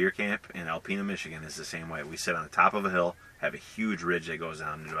 Our deer camp in Alpena, Michigan is the same way. We sit on the top of a hill, have a huge ridge that goes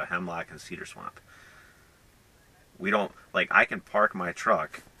down into a hemlock and cedar swamp. We don't, like, I can park my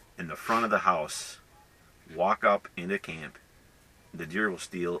truck in the front of the house, walk up into camp. The deer will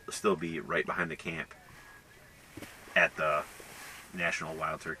still be right behind the camp at the National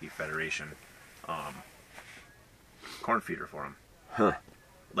Wild Turkey Federation corn feeder for them. Huh.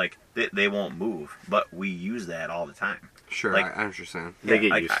 Like, they won't move, but we use that all the time. Sure, like, I understand. They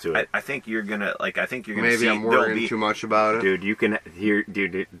get used to it. I think you're gonna maybe see, I'm worrying too much about it. Dude, you can hear.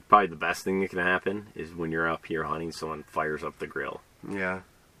 Dude, probably the best thing that can happen is when you're up here hunting, someone fires up the grill. Yeah,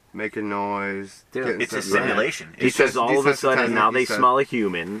 making noise. Dude, it's a simulation. Because all of a sudden now they said. smell a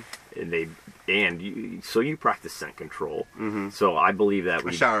human, so you practice scent control. Mm-hmm. So I believe that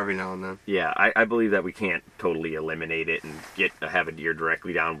I shower every now and then. Yeah, I believe that we can't totally eliminate it and have a deer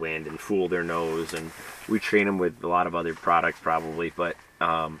directly downwind and fool their nose, and we train them with a lot of other products probably, but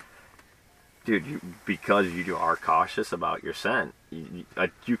dude, because you are cautious about your scent,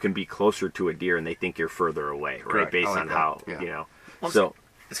 you can be closer to a deer and they think you're further away, right? Correct. Based like on that. how Well,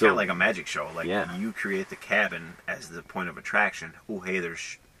 it's kind of like a magic show. Like, you create the cabin as the point of attraction. Oh, hey,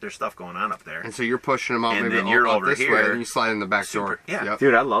 there's stuff going on up there. And so you're pushing them out, and maybe then you're up over this here, way, and you slide in the back door. Yeah. Yep.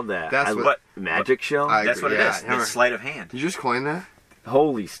 Dude, I love that. That's magic show. That's what it is. The sleight of hand. Did you just coin that?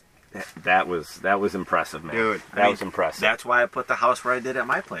 Holy, that was impressive, man. Dude, that was impressive. That's why I put the house where I did at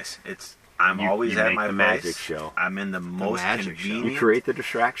my place. I'm always at my the place. magic show. I'm in the most convenient. You create the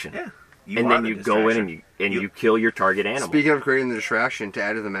distraction. Yeah. And then you go in and you kill your target animal. Speaking of creating the distraction, to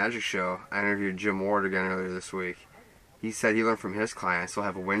add to the magic show, I interviewed Jim Ward again earlier this week. He said he learned from his clients. They'll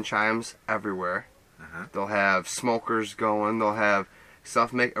have wind chimes everywhere. Uh-huh. They'll have smokers going. They'll have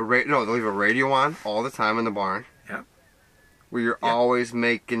stuff they'll leave a radio on all the time in the barn. Yeah. Where you're always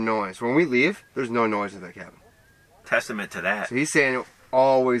making noise. When we leave, there's no noise in that cabin. Testament to that. So he's saying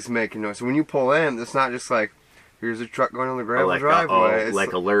always making noise. So when you pull in, it's not just like, here's a truck going on the gravel driveway. It's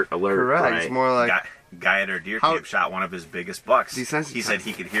like alert. Correct. Right. It's more like... Guy at our deer camp shot one of his biggest bucks. He said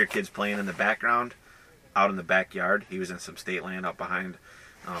he could hear kids playing in the background, out in the backyard. He was in some state land up behind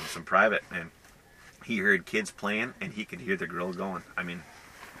some private, and he heard kids playing, and he could hear the grill going. I mean,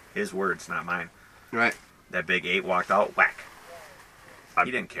 his words, not mine. Right. That big 8 walked out, whack.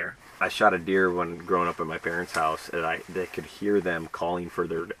 He didn't care. I shot a deer when growing up at my parents' house, and I could hear them calling for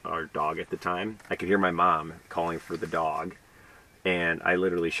our dog at the time. I could hear my mom calling for the dog, and I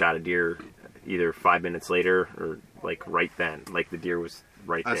literally shot a deer either 5 minutes later or like right then. Like the deer was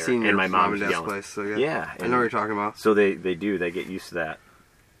right there. I've seen and my mom was dad's yelling. place, so yeah. I know what you're talking about. So they get used to that.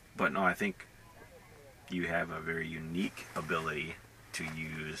 But no, I think you have a very unique ability to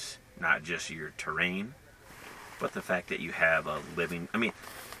use not just your terrain, but the fact that you have a living... I mean,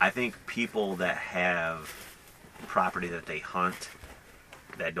 I think people that have property that they hunt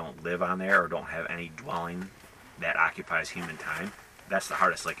that don't live on there or don't have any dwelling that occupies human time, that's the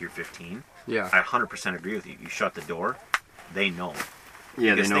hardest. Like, you're 15. Yeah. I 100% agree with you. You shut the door, they know.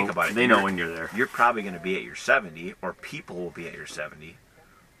 Yeah, because they know. Think about it. They know when you're there. You're probably going to be at your 70, or people will be at your 70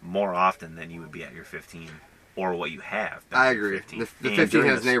 more often than you would be at your 15, or what you have. I agree. The 15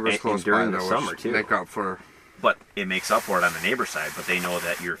 has neighbors close by, during the though, summer too. Make up for. But it makes up for it on the neighbor side. But they know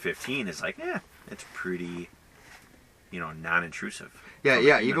that your 15 is like, it's pretty, non-intrusive.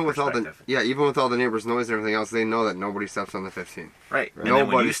 Yeah. Even with all the neighbors' noise and everything else, they know that nobody steps on the 15. Right.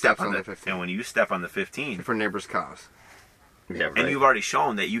 Nobody steps on the 15. And when you step on the 15, for neighbors' cows. Yeah, right. And you've already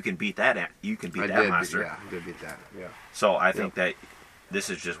shown that you can beat that. You can beat that monster. I did beat that. Yeah. So I think that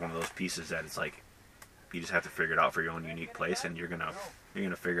this is just one of those pieces that it's like you just have to figure it out for your own unique place, and you're gonna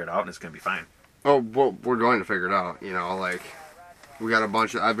figure it out, and it's gonna be fine. Oh, well, we're going to figure it out. Like we got a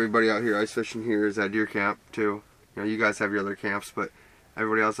bunch of everybody out here ice fishing here is at deer camp too. You guys have your other camps, but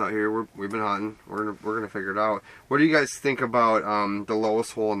everybody else out here, we've been hunting. We're gonna figure it out. What do you guys think about the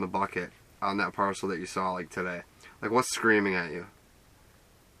lowest hole in the bucket on that parcel that you saw like today? Like, what's screaming at you?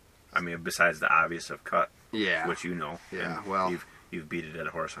 I mean, besides the obvious of cut, which yeah, well, you've beat a dead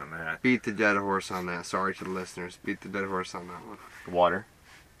horse on that. Beat the dead horse on that. Sorry to the listeners. Beat the dead horse on that one. Water.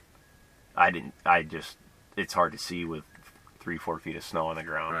 It's hard to see with 3-4 feet of snow on the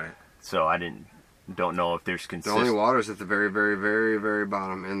ground. Right. So don't know if there's consistent. The only water's at the very, very, very, very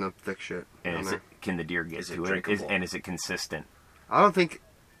bottom in the thick shit. And can the deer get to it? And is it consistent? I don't think.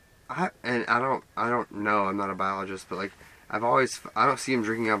 I don't know. I'm not a biologist, but like I don't see him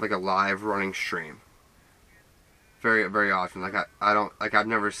drinking out of like a live running stream. Very, very often. Like I've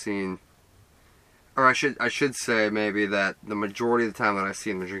never seen. Or I should say maybe that the majority of the time that I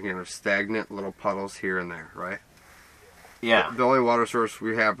see him drinking are stagnant little puddles here and there, right? Yeah. The only water source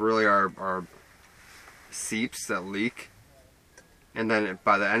we have really are seeps that leak And then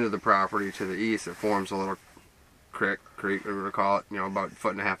by the end of the property to the east, it forms a little creek, whatever we call it, about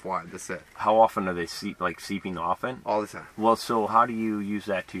 1.5 feet wide. That's it. How often are they seeping often? All the time. Well, so how do you use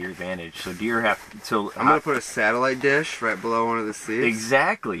that to your advantage? So deer have. So I'm gonna put a satellite dish right below one of the seats.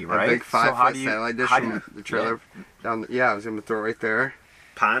 Exactly, right. A big 5-foot satellite dish from the trailer down. I was gonna throw it right there.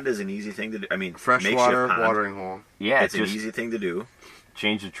 Pond is an easy thing to do. I mean, freshwater watering hole. Yeah, it's an easy thing to do.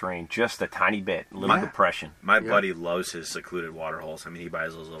 Change the terrain just a tiny bit, a little depression. My buddy loves his secluded water holes. I mean, he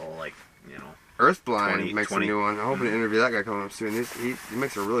buys those little Earthblind makes a new one. I'm hoping to interview that guy coming up soon. He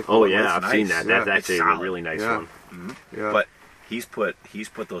makes a really cool one. one. Oh yeah, I've seen that. That's actually a really nice one. Mm-hmm. Yeah. But he's put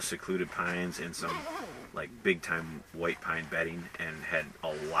those secluded pines in some like big time white pine bedding and had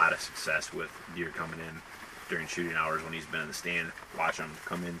a lot of success with deer coming in during shooting hours when he's been in the stand. Watch them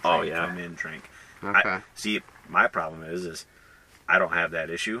come in, come in, drink. Okay. See, my problem is I don't have that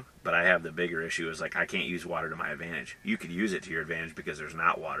issue, but I have the bigger issue is like I can't use water to my advantage. You could use it to your advantage because there's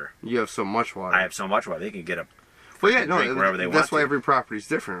not water. You have so much water. I have so much water. They can get a drink wherever they want. That's why every property is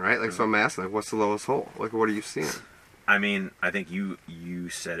different, right? Like, so I'm asking, like, what's the lowest hole? Like, what are you seeing? I mean, I think you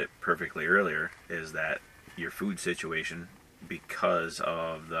said it perfectly earlier, is that your food situation, because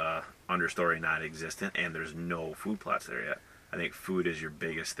of the understory not existent and there's no food plots there yet, I think food is your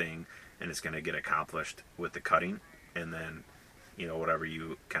biggest thing, and it's going to get accomplished with the cutting, and then whatever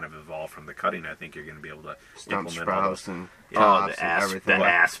you kind of evolve from the cutting, I think you're going to be able to implement all those. And the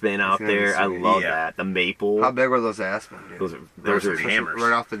aspen out there, I love that. The maple. How big were those aspen? Dude? Those are hammers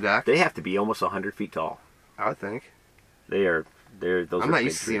right off the deck. They have to be almost 100 feet tall. I would think. Those I'm not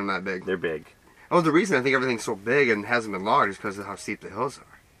used to seeing them that big. They're big. Oh, the reason I think everything's so big and hasn't been logged is because of how steep the hills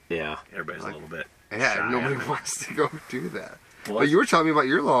are. Yeah. Everybody's a little bit. Yeah, nobody wants to go do that. Well, but you were telling me about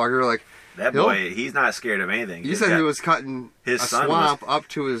your logger, like. That boy, he's not scared of anything. You said he was cutting his swamp up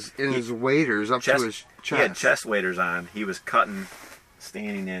to his waders, to his chest. He had chest waders on. He was cutting,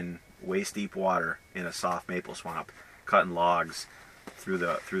 standing in waist deep water in a soft maple swamp, cutting logs through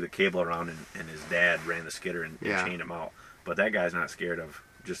the cable around, and his dad ran the skidder and chained him out. But that guy's not scared of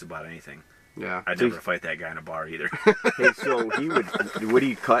just about anything. Yeah, I'd never fight that guy in a bar either. Hey, so would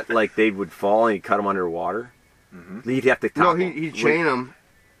he cut like they would fall and he'd cut them underwater? Mm-hmm. He'd have to top them. He'd chain them.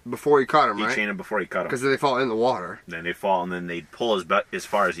 Before he cut them, right? He'd chain them before he cut them. Because they fall in the water. Then they'd fall, and then they'd pull his butt as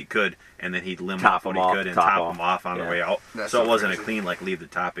far as he could, and then he'd limb off what he could and top them off on the way out. So it wasn't a clean, like, leave the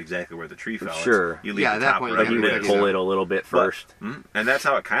top exactly where the tree fell. Sure. You leave the top right he would pull it a little bit first. And that's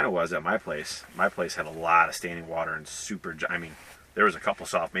how it kind of was at my place. My place had a lot of standing water and I mean, there was a couple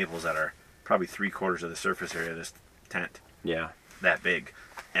soft maples that are probably 3/4 of the surface area of this tent. Yeah. That big.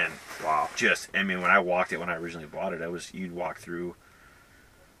 And, wow. When I walked it, when I originally bought it, you'd walk through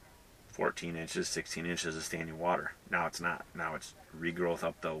 14 inches, 16 inches of standing water. Now it's not. Now it's regrowth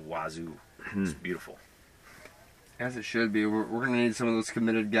up the wazoo. It's beautiful. As it should be. We're going to need some of those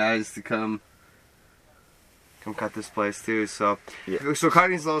committed guys to come cut this place too. So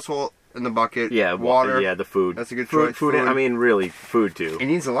cutting's the lowest hole in the bucket. Yeah, water. Yeah, the food. That's a good choice. Food. I mean, really, food too. It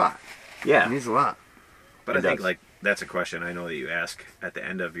needs a lot. Yeah. It needs a lot. But I think that's a question I know that you ask at the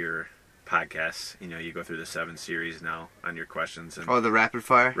end of your podcasts. You go through the 7 series now on your questions. And the rapid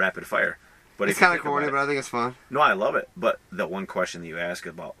fire? Rapid fire. But it's kind of corny, but I think it's fun. No, I love it. But the one question that you ask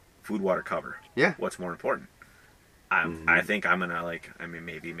about food, water, cover. Yeah. What's more important? I think I'm going to,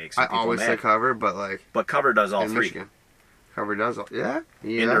 maybe make some people I always mad. say cover, but But cover does all 3. Michigan. Cover does all, yeah.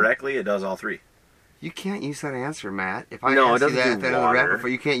 Indirectly, it does all 3. You can't use that answer, Matt. If I ask you that at the end of the rapid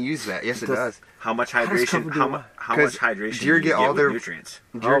fire, you can't use that. Yes, it does. How much hydration? How much hydration deer do you get get all with their nutrients?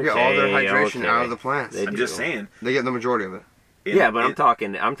 Deer get all their hydration out of the plants. I'm just saying. They get the majority of it. I'm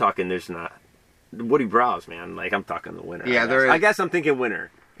talking. There's not woody browse, man. Like I'm talking the winter. Yeah, I guess I'm thinking winter.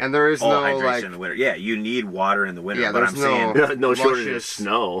 And there is no hydration in the winter. Yeah, you need water in the winter. Yeah, but I'm saying no shortage of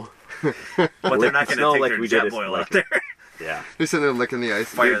snow. But they're not going to take their jet boil out there. Yeah. They're sitting there licking the ice.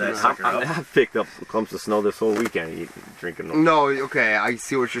 Fire that sucker up. I've picked up clumps of snow this whole weekend drinking them. No, okay, I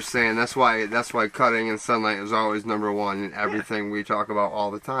see what you're saying. That's why cutting and sunlight is always number one in everything we talk about all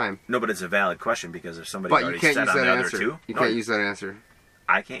the time. No, but it's a valid question because if somebody already said on the other 2. You can't use that answer.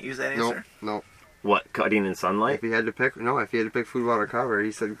 I can't use that answer? No. What, cutting in sunlight? If you had to pick food, water, cover,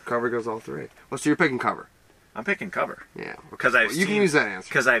 he said cover goes all 3. Well, so you're picking cover. I'm picking cover. Yeah. Because you can use that answer.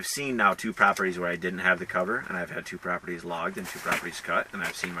 Because I've seen now 2 properties where I didn't have the cover, and I've had 2 properties logged and 2 properties cut, and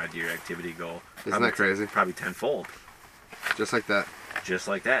I've seen my deer activity go. Isn't that crazy? Probably tenfold. Just like that. Just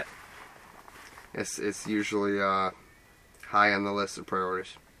like that. It's usually high on the list of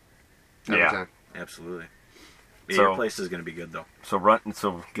priorities. Every time. Absolutely. So, your place is going to be good though. So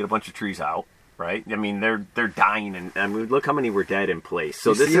get a bunch of trees out, right? I mean, they're dying, and I mean, look how many were dead in place.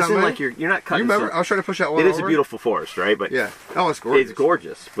 So You this see how isn't many? like you're not cutting. You remember? I was trying to push that one. It is a over. beautiful forest, right? But Yeah. Oh, it's gorgeous. it's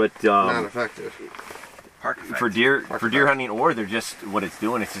gorgeous, but Not effective. Park effect. for deer hunting, or they're just what it's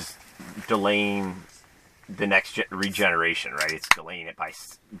doing. It's just delaying the next regeneration, right? It's delaying it by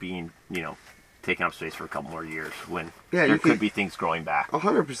being, taking up space for a couple more years when there could be things growing back.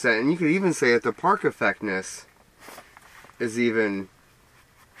 100%, and you could even say that the park effectiveness is even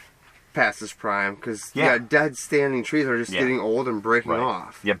past its prime because dead standing trees are just getting old and breaking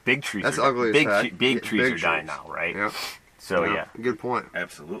off. Yeah, big trees. That's ugly. Big trees are dying now, right? Yep. So good point.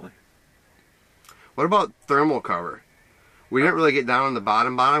 Absolutely. What about thermal cover? We didn't really get down on the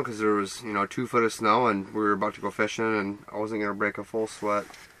bottom because there was 2 foot of snow and we were about to go fishing and I wasn't gonna break a full sweat.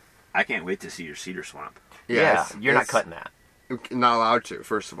 I can't wait to see your cedar swamp. Yeah, you're not cutting that. Not allowed to,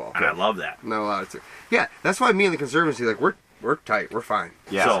 first of all. And I love that. Not allowed to. Yeah, that's why me and the Conservancy, like, we're tight, we're fine.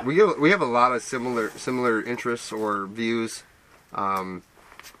 Yeah. So we have a lot of similar interests or views. Yeah,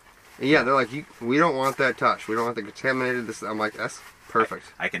 they're like, we don't want that touch. We don't want the contaminated. This. I'm like, that's perfect.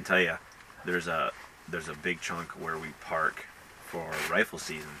 I can tell you, there's a big chunk where we park for rifle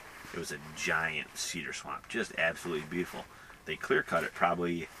season. It was a giant cedar swamp, just absolutely beautiful. They clear cut it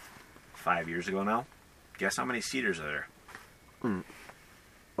probably 5 years ago now. Guess how many cedars are there?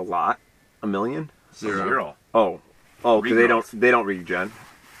 A lot. 1 million? Zero. Oh, because they don't regen.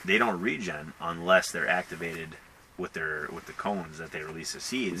 They don't regen unless they're activated with the cones that they release the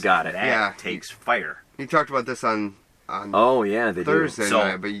seeds. Got it. That takes fire. You talked about this on they Thursday do.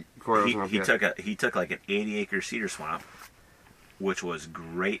 night, but Cory wasn't he took like an 80-acre cedar swamp, which was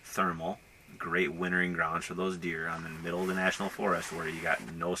great thermal, great wintering grounds for those deer on the middle of the national forest where you got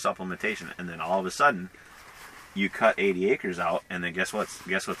no supplementation, and then all of a sudden you cut 80 acres out, and then guess what's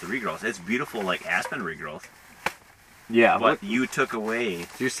the regrowth? It's beautiful, like aspen regrowth. Yeah, but you took away. So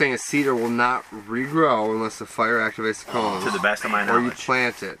you're saying a cedar will not regrow unless the fire activates the cones. To the best of my knowledge. Or you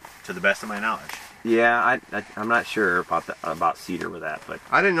plant it. To the best of my knowledge. Yeah, I'm not sure about cedar with that, but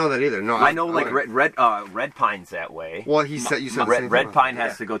I didn't know that either. No, I know red pine's that way. Well, you said red pine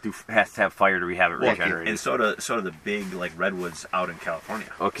has to have fire to have it regenerated, and so do the big like redwoods out in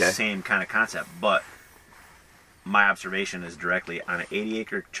California. Okay, same kind of concept, but my observation is directly on an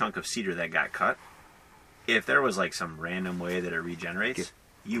 80-acre chunk of cedar that got cut. If there was like some random way that it regenerates,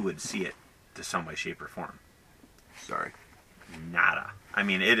 you would see it to some way, shape, or form. Sorry. Nada. I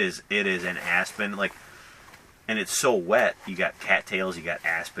mean, it is an aspen, like, and it's so wet. You got cattails, you got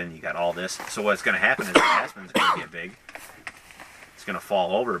aspen, you got all this. So what's going to happen is the aspen's going to get big. It's going to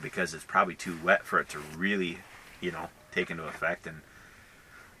fall over because it's probably too wet for it to really, take into effect. And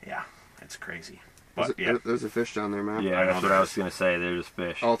yeah, it's crazy. But there's a fish down there, man. Yeah, that's what I was going to say. There's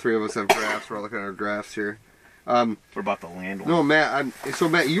fish. All three of us have graphs. We're all looking at our graphs here. What about the land one? No, Matt.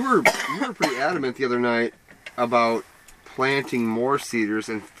 Matt, you were pretty adamant the other night about planting more cedars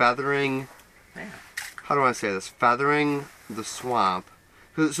and feathering. How do I say this? Feathering the swamp.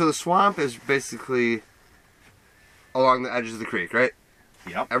 So the swamp is basically along the edges of the creek, right?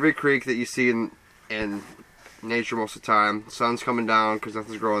 Yep. Every creek that you see in nature most of the time, the sun's coming down because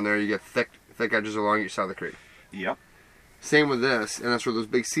nothing's growing there. You get thick edges along each side of the creek. Yep. Same with this, and that's where those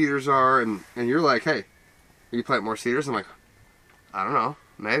big cedars are. And you're like, hey, you plant more cedars? I'm like, I don't know,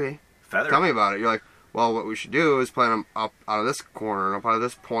 maybe. Feather. Tell me about it. You're like, well, what we should do is plant them up out of this corner and up out of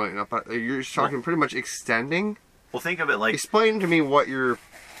this point. And you're talking pretty much extending. Well, think of it like. Explain to me what your.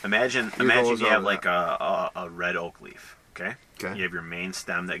 Imagine you have like a red oak leaf. Okay. Okay. You have your main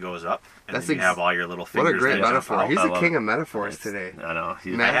stem that goes up, and then you have all your little fingers. What a great metaphor! He's the king of metaphors today. I know.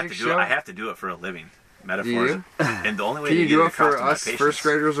 I have to do it for a living. Metaphors. Do you? And the only way Can you do it for for us first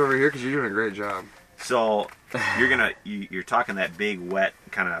graders over here? Because you're doing a great job. So you're talking that big wet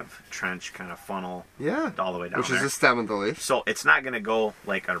kind of trench kind of funnel. Yeah. All the way down. Which is the stem of the leaf. So it's not going to go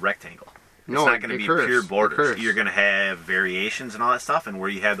like a rectangle. No, it's not going to be curves. pure borders. You're going to have variations and all that stuff. And where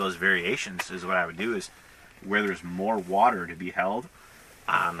you have those variations is what I would do is where there's more water to be held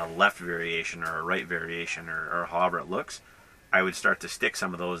on a left variation or a right variation or however it looks, I would start to stick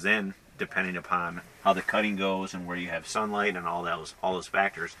some of those in depending upon how the cutting goes and where you have sunlight and all those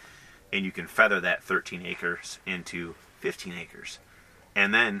factors. And you can feather that 13 acres into 15 acres.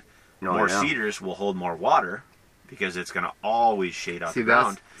 And then more cedars will hold more water because it's going to always shade out the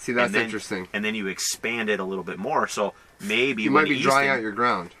ground. That's interesting. And then you expand it a little bit more. So maybe you might be drying out your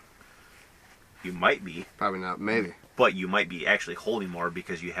ground. You might be. Probably not. Maybe. But you might be actually holding more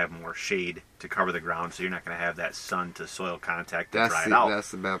because you have more shade to cover the ground, so you're not going to have that sun to soil contact to dry it out. That's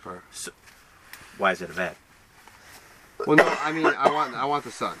the bad part. So, why is it a bad? Well, no, I mean I want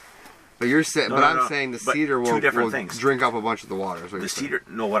the sun. But you're saying, I'm saying the cedar will drink up a bunch of the water. The cedar.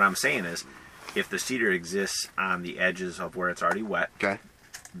 No, what I'm saying is, if the cedar exists on the edges of where it's already wet, Okay.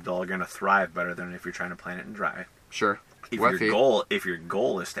 they're going to thrive better than if you're trying to plant it in dry. Sure. If Wet your feet.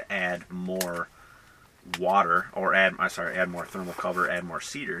 goal is to add more water or add more thermal cover, add more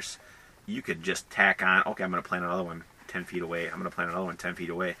cedars, you could just tack on, okay, I'm going to plant another one 10 feet away. I'm going to plant another one 10 feet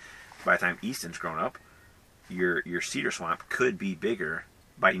away. By the time Easton's grown up, your cedar swamp could be bigger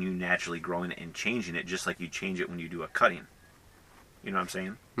by you naturally growing it and changing it, just like you change it when you do a cutting. You know what I'm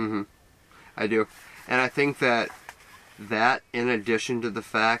saying? Mm-hmm. I do. And I think that in addition to the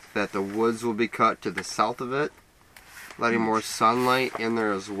fact that the woods will be cut to the south of it, letting more sunlight in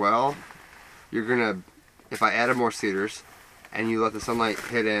there as well, you're going to, if I added more cedars and you let the sunlight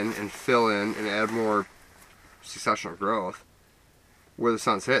hit in and fill in and add more successional growth where the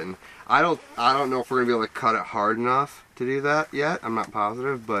sun's hitting, I don't know if we're going to be able to cut it hard enough to do that yet. I'm not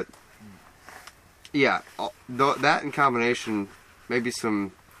positive, but yeah, that in combination, maybe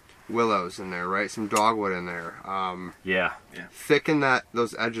some willows in there, right? Some dogwood in there. Yeah. Thicken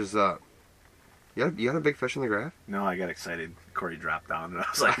those edges up. You got a big fish in the graph? No, I got excited. Corey dropped down, and I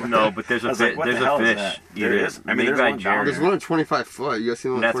was like, no, but there's a fish. What the There's hell a is fish. that? There is. I mean, Big there's by one Jerry. down There's one at 25 foot. You guys see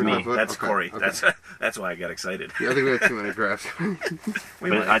one at That's 25 me. foot? That's Okay, Corey. okay. That's why I got excited. Yeah, I think we have too many graphs.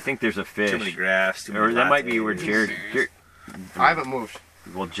 But I think there's a fish. Too many graphs. Too many Or that might be where Jared. I haven't moved.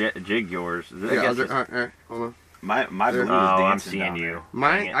 Well, jig yours. I Yeah, guess all right, hold on. My blue is oh, I'm dancing seeing down you. there.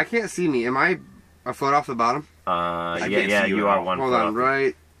 Mine, I can't see me. Am I a foot off the bottom? Yeah, can't see you you at are all. one Hold foot on, up.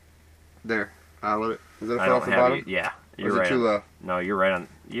 right there. I love it. Is that a I foot don't off the have bottom? you. Yeah, Or you're is right. it too low? No, you're right on.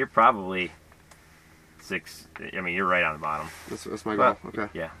 You're probably 6. I mean, you're right on the bottom. That's my goal. But, Okay.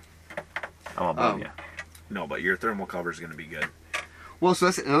 Yeah. I'm above you. No, but your thermal cover is going to be good. Well, so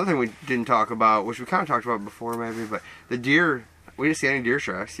that's another thing we didn't talk about, which we kind of talked about before maybe, but the deer, we didn't see any deer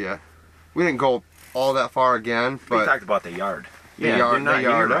tracks yet. We didn't go all that far again, We but talked about the yard. Yeah, they're not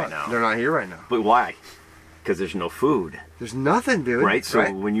here right now. They're not here right now. But why? Because there's no food, There's nothing, dude. right?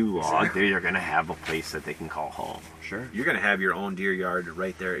 So when you log, they're going to have a place that they can call home. Sure. You're going to have your own deer yard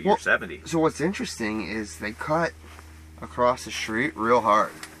right there at Well, your 70. So what's interesting is they cut across the street real hard.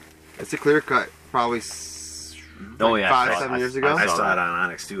 It's a clear cut, probably Oh, yeah, 5-7 years ago. I saw saw that. it on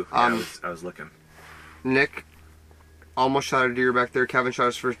Onyx too. Yeah, I was looking. Nick almost shot a deer back there. Kevin shot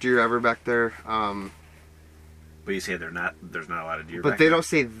his first deer ever back there. But you say there's not a lot of deer. But back they there. don't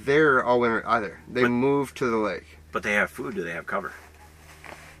stay there all winter either. They move to the lake. But they have food. Do they have cover?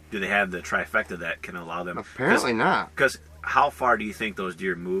 Do they have the trifecta that can allow them? Apparently not. Because how far do you think those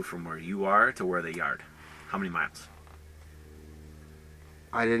deer move from where you are to where they yard? How many miles?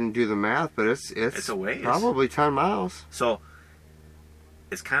 I didn't do the math, but it's a ways. probably 10 miles. So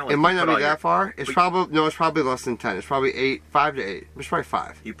it's kind of like It might you not put be all that far. It's probably less than 10. It's probably 5 to 8. It's probably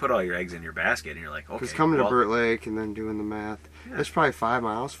 5. You put all your eggs in your basket, and you're like, okay. Because coming well, to Burt Lake and then doing the math, it's probably 5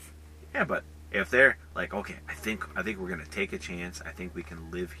 miles. Yeah, but if they're like, okay, I think we're gonna take a chance. I think we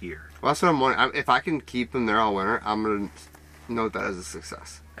can live here. Well, that's what I'm wondering. If I can keep them there all winter, I'm gonna note that as a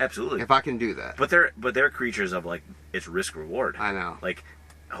success. Absolutely. If I can do that. But they're creatures of like it's risk reward. I know. Like,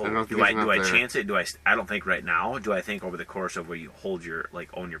 I don't know if do there's I enough there. chance it? I don't think right now. Do I think over the course of where you hold your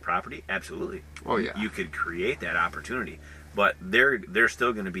own your property? Absolutely. Oh yeah. You could create that opportunity, but they're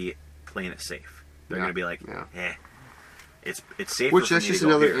still going to be playing it safe. They're going to be like, it's safer. Which for that's me just to go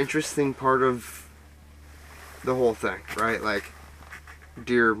another here. interesting part of the whole thing, right? Like,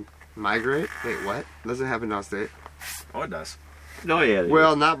 deer migrate. Wait, what? Doesn't happen downstate. Oh, it does. No, yeah.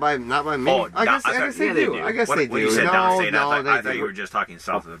 Well, not by me. Oh, I guess they do. I guess they do. When you said downstate, no, I thought you were just talking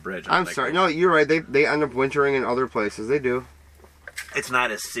south of the bridge. I'm sorry. No, you're right. They end up wintering in other places. They do. It's not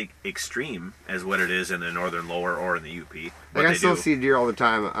as extreme as what it is in the northern lower or in the UP. Like, I still see deer all the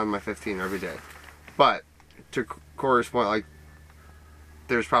time on my 15 every day. But to Cory's point, like,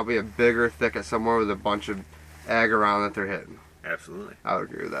 there's probably a bigger thicket somewhere with a bunch of ag around that they're hitting. Absolutely. I would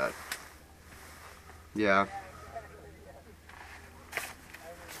agree with that. Yeah.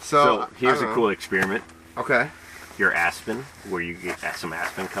 So here's a cool experiment. Okay. Your aspen, where you get some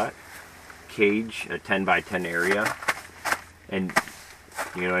aspen cut, cage a 10 by 10 area, and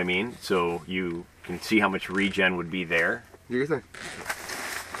you know what I mean? So you can see how much regen would be there. Do your thing.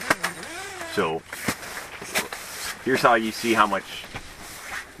 So here's how you see how much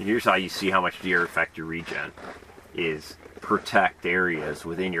deer affect your regen is protect areas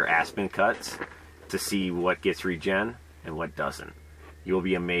within your aspen cuts to see what gets regen and what doesn't. You'll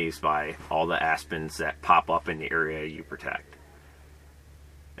be amazed by all the aspens that pop up in the area you protect.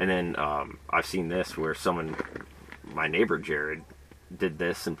 And then I've seen this where my neighbor Jared, did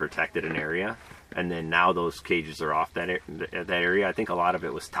this and protected an area, and then now those cages are off that area. I think a lot of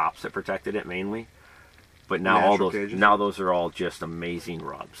it was tops that protected it mainly, but now Natural cages. those are all just amazing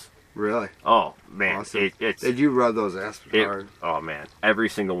rubs. Really? Oh man, Awesome. it's. Did you rub those aspens hard? Oh man, every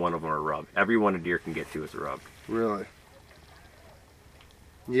single one of them are rubbed. Every one a deer can get to is rubbed. Really?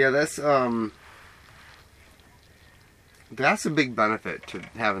 Yeah, that's a big benefit to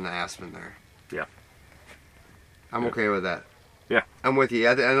having the aspen there. Yeah. I'm okay with that. Yeah. I'm with you.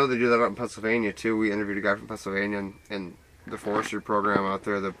 I know they do that out in Pennsylvania too. We interviewed a guy from Pennsylvania and the forestry program out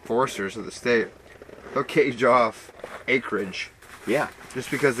there, the foresters of the state. They'll cage off acreage. Yeah.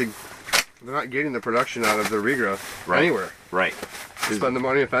 Just because they're not getting the production out of the regrowth anywhere. Right. Spend the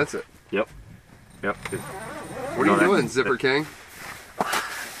money and fence it. Yep. What are you doing, Zipper King?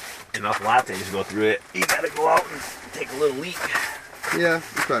 Enough lattes to go through it. You gotta go out and take a little leak. Yeah,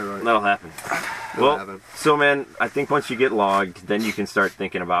 you're probably right. That'll happen. So man, I think once you get logged, then you can start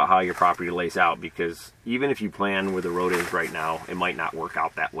thinking about how your property lays out, because even if you plan where the road is right now, it might not work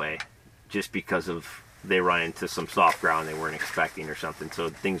out that way just because of they run into some soft ground they weren't expecting or something. So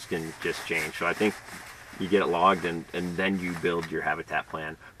things can just change. So I think you get it logged and then you build your habitat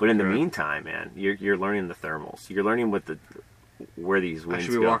plan. But in the meantime, man, you're learning the thermals. You're learning where these winds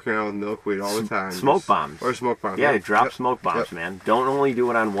go. I should be walking around with milkweed all the time. Smoke bombs. Or smoke bombs. Yeah, drop smoke bombs, man. Don't only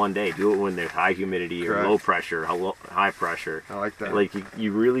do it on one day. Do it when there's high humidity or low pressure, high pressure. I like that. Like,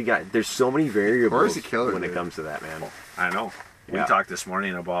 you really got... There's so many variables a killer, when it comes to that, man. I know. We talked this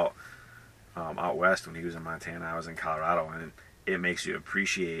morning about out west when he was in Montana. I was in Colorado, and it makes you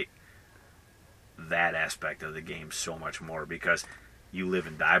appreciate that aspect of the game so much more, because you live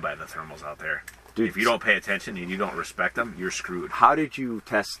and die by the thermals out there. Dude, if you don't pay attention and you don't respect them, you're screwed. How did you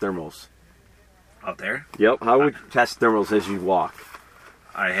test thermals? Out there? Yep. How would you test thermals as you walk?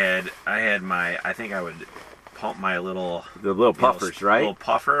 I had my, I think I would pump my the little puffers, right? Little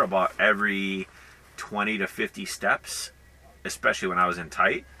puffer about every 20 to 50 steps, especially when I was in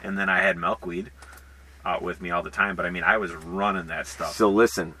tight. And then I had milkweed out with me all the time. But I mean, I was running that stuff. So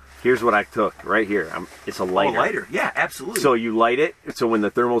listen, here's what I took right here. It's a lighter. Oh, lighter. Yeah, absolutely. So you light it. So when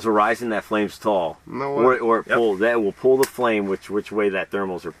the thermals are rising, that flame's tall. No way. Or pull. That will pull the flame which way that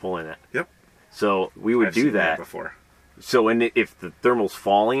thermals are pulling it. Yep. So we would do that before. So if the thermal's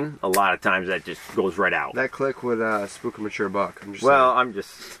falling, a lot of times that just goes right out. That click would spook a mature buck. I'm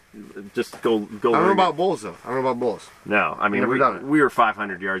just go. I don't know about bulls though. I don't know about bulls. No, I mean we were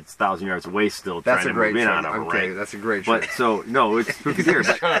 500 yards, 1,000 yards away still trying to move in on them, right? That's a great trick. But so no, it's deer.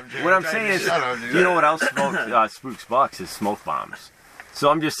 But what I'm saying is, you know what else spooks bucks is smoke bombs.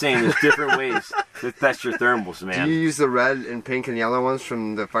 So I'm just saying there's different ways to test your thermals, man. Do you use the red and pink and yellow ones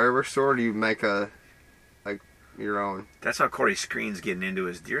from the fireworks store, or do you make your own? That's how Cory screens getting into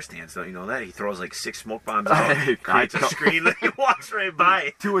his deer stands, though. You know that? He throws like 6 smoke bombs out. Creates a screen that he walks right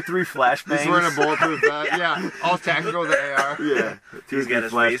by. 2 or 3 flashbangs. He's wearing a bulletproof vest. Yeah, all tactical with the AR. Yeah. He's got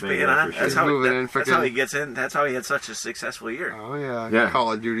his face paint on. That's how he gets in. That's how he had such a successful year. Oh, yeah.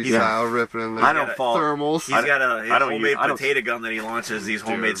 Call of Duty style, ripping in the thermals. He's got a homemade potato gun that he launches these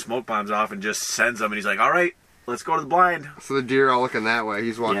homemade smoke bombs off and just sends them, and he's like, all right, let's go to the blind. So the deer all looking that way.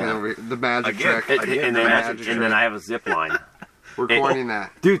 He's walking over the magic trick. And then I have a zip line. We're coining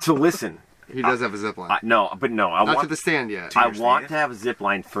that. Dude, so listen. He does have a zip line. Not to the stand yet. I want to have a zip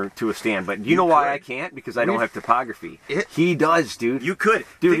line to a stand, but you know why I can't? Because I don't have topography. He does, dude. You could.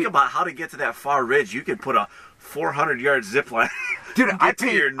 Dude, think about how to get to that far ridge. You could put a 400-yard zip line. Dude, I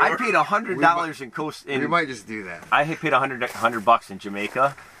paid $100 in coast. We might just do that. I paid $100 in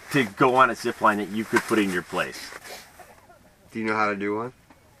Jamaica to go on a zip line that you could put in your place. Do you know how to do one?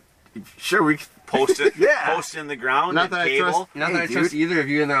 Sure, we post it. Yeah, post in the ground. Not that I trust either of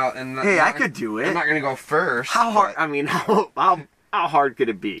you. I could do it. I'm not gonna go first. How hard? I mean, how hard could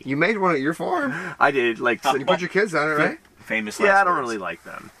it be? You made one at your farm. I did. You put your kids on it, right? Famous. Last I don't words. really like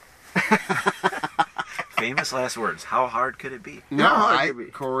them. Famous last words. How hard could it be? No,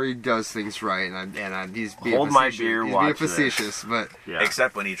 Cory does things right, and he's being hold my beer. He's being facetious, but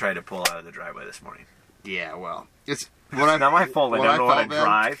except when he tried to pull out of the driveway this morning. Yeah, well, it's not my fault. I don't know how to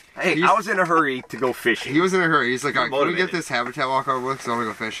drive. Hey, I was in a hurry to go fishing. He was in a hurry. He's like, "Can we get this habitat walk over with? Because I want to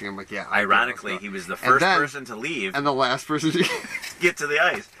go fishing." I'm like, "Yeah." Ironically, he was the first person to leave and the last person to get to the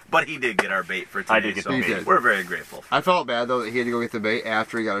ice. But he did get our bait for today. I did get the bait. We're very grateful. I felt bad though that he had to go get the bait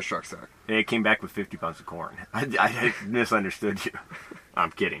after he got his truck stuck. And it came back with 50 pounds of corn. I misunderstood you.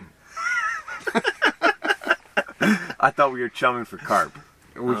 I'm kidding. I thought we were chumming for carp.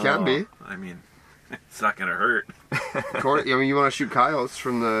 We can be. I mean, it's not going to hurt. Cory, you want to shoot coyotes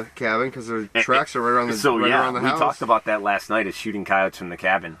from the cabin because their tracks are right around the house. We talked about that last night, is shooting coyotes from the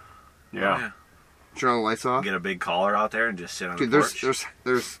cabin. Yeah. Turn the lights off. Get a big collar out there and just sit on the porch.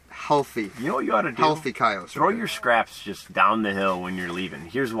 There's healthy. You know what you ought to do? Healthy coyotes. Throw your scraps just down the hill when you're leaving.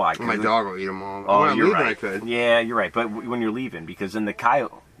 Here's why. My dog will eat them all. Oh, when I'm leaving, right. I could. Yeah, you're right. But when you're leaving, because then the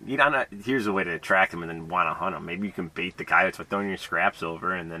coyote, you don't. Here's a way to attract them and then want to hunt them. Maybe you can bait the coyotes by throwing your scraps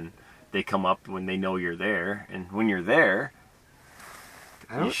over, and then they come up when they know you're there. And when you're there,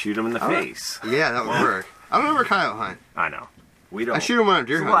 you shoot them in the face. Yeah, that would work. I don't ever coyote hunt. I know. We don't. I shoot them on a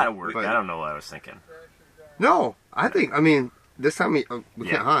deer hunt. It's a lot of work. I don't know what I was thinking. No, I mean, this time we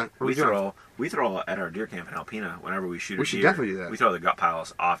can't hunt. We throw at our deer camp in Alpena whenever we shoot a deer. We should definitely do that. We throw the gut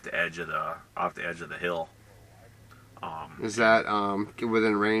piles off the edge of the hill. Is that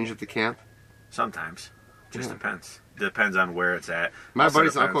within range of the camp? Sometimes. Just depends. Depends on where it's at. My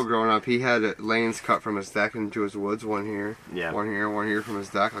buddy's uncle growing up, he had lanes cut from his deck into his woods. One here, one here from his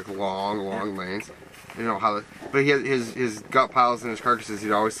deck, like long lanes. You know how, but he had his gut piles and his carcasses.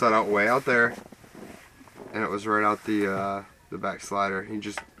 He'd always set out way out there, and it was right out the back slider. He'd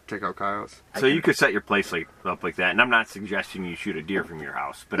just take out coyotes. So you could set your place up like that, and I'm not suggesting you shoot a deer from your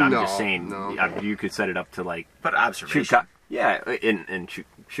house, but I'm just saying you could set it up to like put observation. And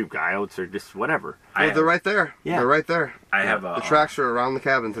shoot coyotes or just whatever. Well, they're right there. Yeah, they're right there. I have the tracks are around the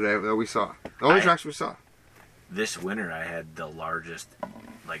cabin today that we saw. The only tracks we saw. This winter, I had the largest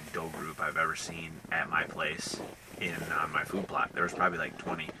like doe group I've ever seen at my place on my food plot. There was probably like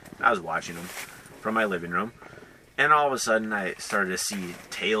 20. I was watching them from my living room. And all of a sudden, I started to see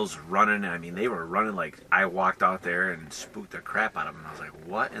tails running. I mean, they were running like I walked out there and spooked the crap out of them. And I was like,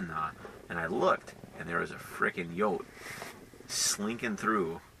 what in the... And I looked, and there was a freaking yote slinking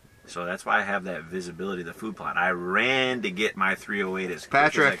through. So that's why I have that visibility of the food plot. I ran to get my 308 as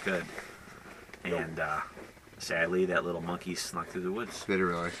quick as I could. And sadly, that little monkey snuck through the woods. Did it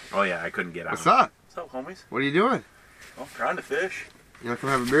really? Oh, yeah, I couldn't get out. What's up? What's up, homies? What are you doing? I'm trying to fish. You want to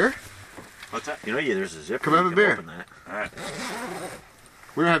come have a beer? What's that? You know, there's a zipper. Come have a beer. Open that. All right.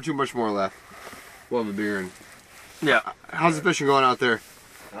 We don't have too much more left. We'll have a beer. And yeah. How's the fishing going out there?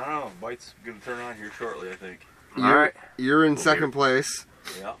 I don't know. Bite's going to turn on here shortly, I think. All right. You're in second place.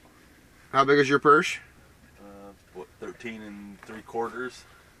 Yeah. How big is your perch? 13 3/4.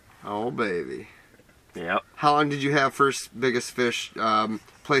 Oh, baby. Yep. How long did you have first biggest fish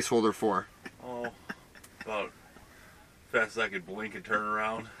placeholder for? Oh, about fast as I could blink and turn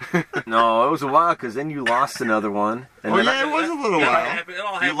around. No, it was a while because then you lost another one. And it was a little while.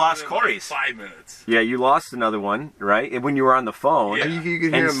 You lost Cory's. Like 5 minutes. Yeah, you lost another one, right? When you were on the phone. Yeah. You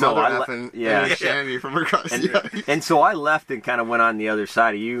could hear mother effing Shanty from across the ice. And so I left and kind of went on the other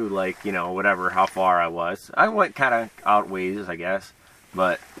side of you, like, whatever, how far I was. I went kind of out ways, I guess.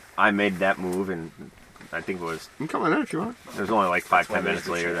 But I made that move, and I think it was... You can come on in if you want. It was only like 5-10 minutes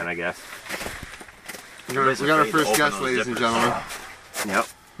later then, I guess. We got our first guest, ladies and gentlemen. Yep.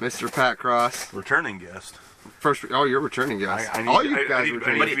 Mr. Pat Cross. Returning guest. You're a returning guest. I need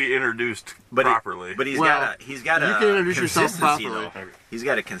to be introduced properly. But he's got a you can introduce yourself properly. He's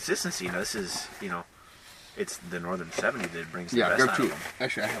got a consistency. This is, it's the Northern 70 that brings the best go out to of him.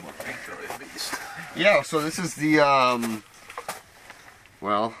 Actually, I have one. Yeah, so this is the,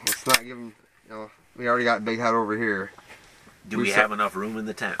 well, let's not give him, we already got Big Head over here. Do we have enough room in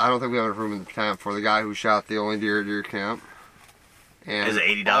the tent? I don't think we have enough room in the tent for the guy who shot the only deer at deer camp. And it's an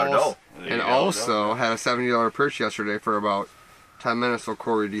 $80 doe. And also had a $70 perch yesterday for about 10 minutes, so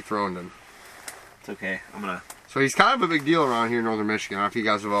Cory dethroned him. It's okay. So he's kind of a big deal around here in Northern Michigan. I don't know if you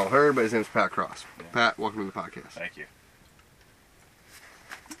guys have all heard, but his name's Pat Cross. Yeah. Pat, welcome to the podcast. Thank you.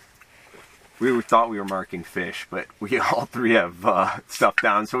 We thought we were marking fish, but we all three have stuff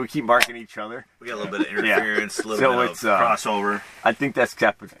down, so we keep marking each other. We got a little bit of interference, a little bit of crossover. I think that's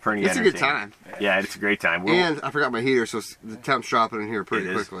kept pretty entertaining. It's a good time. Yeah, it's a great time. And I forgot my heater, so the temp's dropping in here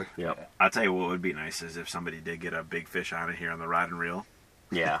pretty quickly. Yep. I'll tell you what would be nice is if somebody did get a big fish on it here on the rod and reel.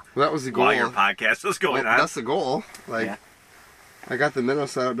 Yeah. Well, that was the goal. While your podcast was going on. That's the goal. I got the minnow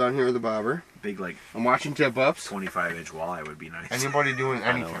set up down here with the bobber. Big, I'm watching tip ups. 25-inch walleye would be nice. Anybody doing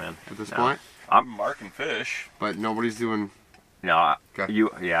anything at this point? I'm marking fish, but nobody's doing. No, I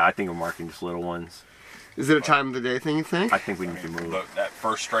think we're marking just little ones. Is it a time of the day thing? You think? I think we need to move. Look, that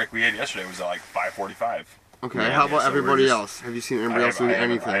first strike we had yesterday was at like 5:45. Okay, how about everybody else? Have you seen anybody else doing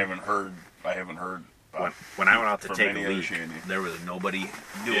anything? I haven't heard. When I went out to take a leak, there was nobody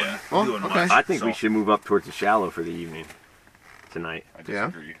doing much. I think we should move up towards the shallow for the evening tonight. I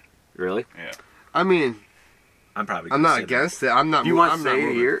disagree. Really? Yeah. I mean, I'm not against it. I'm not. Do you want to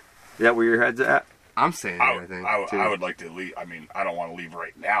stay here? Is that where your head's at? I'm saying anything. I would like to leave. I mean, I don't want to leave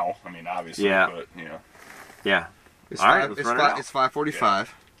right now. I mean, obviously, but Yeah. It's 5:45.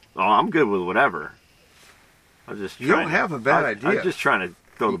 Oh, I'm good with whatever. You don't have a bad idea. I'm just trying to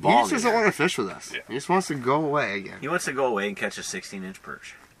throw the ball. He just doesn't want to fish with us. Yeah. He just wants to go away again. He wants to go away and catch a 16-inch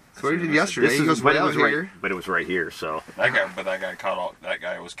perch. That's what he did yesterday. He goes way out here. But it was right here, so. That guy caught all. That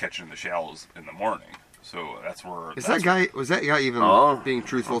guy was catching the shallows in the morning. So that's where. Was that guy even being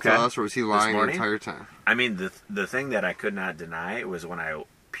truthful to us, or was he lying the entire time? I mean, the thing that I could not deny was when I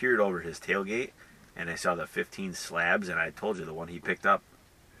peered over his tailgate and I saw the 15 slabs, and I told you the one he picked up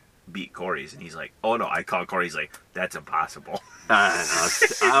beat Cory's, and he's like, "Oh no!" I called Cory. He's like, "That's impossible."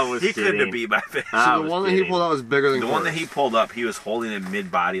 I was he kidding. couldn't have beat my fish. So the one that he pulled out was bigger than the Cory's. one that he pulled up. He was holding it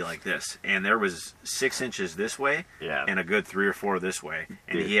mid-body like this, and there was 6 inches this way, and a good 3 or 4 this way,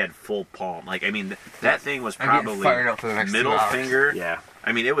 and he had full palm. Like, I mean, that thing was probably up for the next middle 2 hours. finger. Yeah.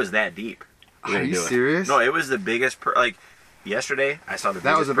 I mean, it was that deep. Are you serious? No, it was the biggest. Like yesterday, I saw the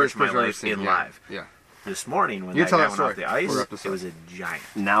biggest perch of my life in live. Yeah. This morning, when that guy went off the ice, it was a giant.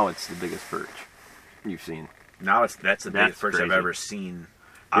 Now it's the biggest perch you've seen. Now that's the biggest perch I've ever seen.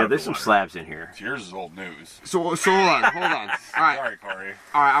 Yeah, there's some slabs in here. Yours is old news. So hold on. All right. Sorry, Cory.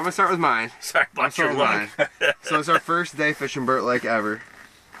 All right, I'm gonna start with mine. Sorry about your luck. So it's our first day fishing Burt Lake ever,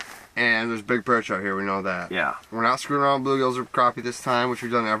 and there's big perch out here. We know that. Yeah. We're not screwing around with bluegills or crappie this time, which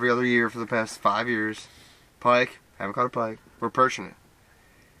we've done every other year for the past 5 years. Pike, haven't caught a pike. We're perching it.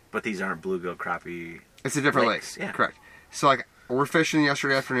 But these aren't bluegill crappie. It's a different lakes. lake. Yeah. Correct. So like we're fishing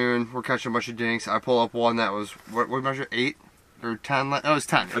yesterday afternoon. We're catching a bunch of dinks. I pull up one that was what measure 8 or 10? No, it was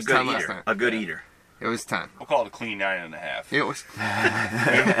 10. It was 10 last night. A good eater. It was 10. We'll call it a clean 9.5. It was.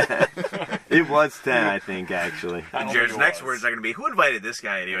 It was 10, I think, actually. Jared's next words are going to be, "Who invited this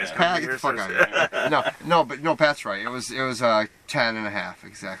guy anyways?" Pat, get the fuck out of here. No, Pat's right. It was 10.5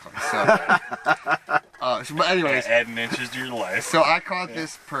 exactly. So, but anyways, adding inches to your life. So I caught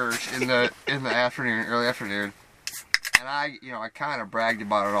this perch in the afternoon, early afternoon, and I kind of bragged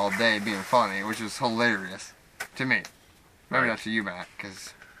about it all day, being funny, which is hilarious to me. Maybe not to you, Matt,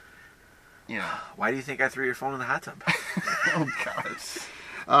 because Why do you think I threw your phone in the hot tub? Oh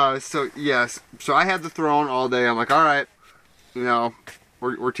God. So I had the throne all day. I'm like, all right,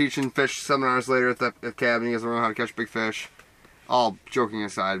 we're teaching fish seminars later at the academy. You guys learn how to catch big fish. All joking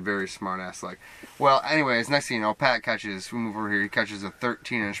aside, very smart ass. Well, anyways, next thing you know, Pat catches. We move over here. He catches a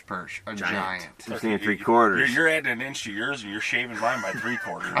 13-inch perch, a giant. 13 3/4. You're adding an inch to yours, and you're shaving mine by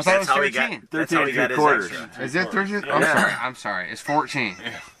 3/4. I thought it was 13. 13 3/4. Is it 13? I'm sorry. It's 14.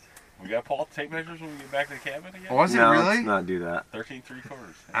 Yeah. We got Paul tape measures when we get back to the cabin again? Was it no, really? Let's not do that. 13 3/4.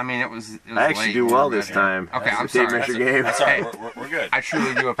 I mean, it was I actually do well this time. Okay, I'm sorry. sorry. Game. That's all right. We're good. I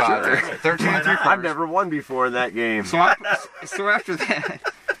truly do apologize. 13 3/4. I've never won before in that game. So after that,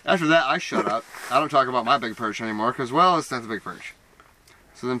 I shut up. I don't talk about my big perch anymore because, well, it's not the big perch.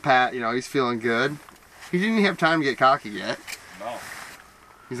 So then Pat, he's feeling good. He didn't even have time to get cocky yet. No.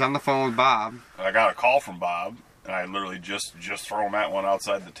 He's on the phone with Bob. I got a call from Bob, and I literally just throw him at one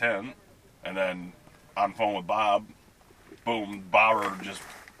outside the tent, and then on the phone with Bob, boom, bobber just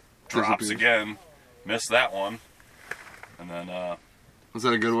drops again. Missed that one. And then, was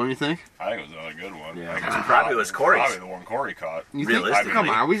that a good one, you think? I think it was a good one. Yeah. It probably was Cory's. Probably the one Cory caught. You think? Come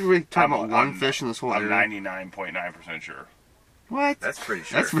on, are we really talking about one fish in this whole area? I'm 99.9% sure. What? That's pretty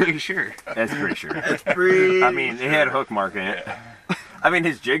sure. That's pretty sure. That's pretty sure. That's pretty. I mean, it had a hook mark in it. I mean,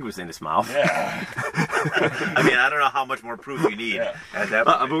 his jig was in his mouth. Yeah. I mean, I don't know how much more proof you need at that point.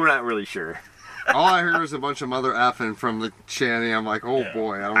 But we're not really sure. All I heard was a bunch of mother effing from the Shanty. I'm like, oh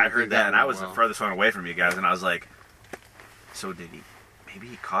boy. I heard that, and I was the furthest one away from you guys, and I was like, so did he? Maybe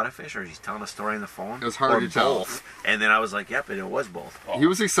he caught a fish, or he's telling a story on the phone? It was hard to tell. Both. And then I was like, yep, and it was both. He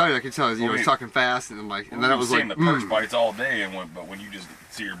was excited. I could tell. He was talking fast, and then it was like the perch bites all day, but when you just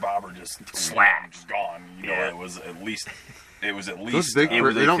see your bobber just slack, just gone, it was at least. Those big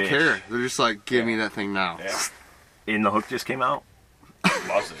perch, they don't care. They're just like, give me that thing now. Yeah. And the hook just came out?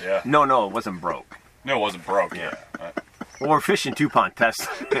 Loves it, yeah. No, it wasn't broke. No, it wasn't broke, yeah. Well, we're fishing 2-pond tests.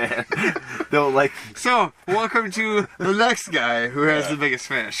 So, welcome to the next guy who has the biggest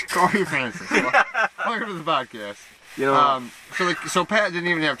fish, Cory Franceus. Welcome to the podcast. So Pat didn't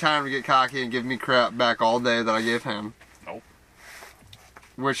even have time to get cocky and give me crap back all day that I gave him. Nope.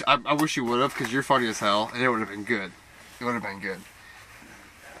 Which I wish you would have, because you're funny as hell, and it would have been good. It would have been good.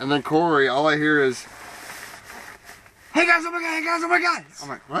 And then Cory, all I hear is, "Hey guys, oh my god, hey guys, oh my god!" I'm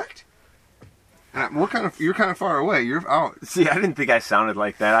like, what? You're kind of far away. You're out. See, I didn't think I sounded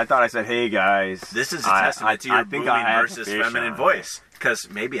like that. I thought I said, "Hey guys." This is a testament to your booming versus feminine voice. Because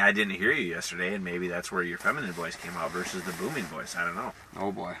maybe I didn't hear you yesterday, and maybe that's where your feminine voice came out versus the booming voice. I don't know.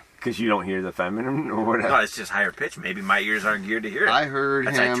 Oh boy. Because you don't hear the feminine or whatever. No, it's just higher pitch. Maybe my ears aren't geared to hear it. I heard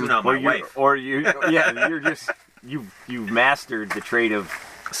that's him. I tune out my wife. You're just you've mastered the trait of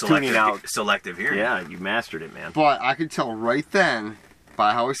tuning out selective hearing. Yeah, you mastered it, man. But I could tell right then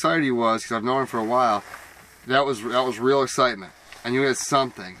by how excited he was, because I've known him for a while. That was real excitement. I knew he had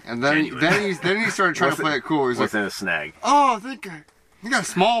something. And then he started trying to play it cool. He's what's like, in a snag? "Oh, I think You got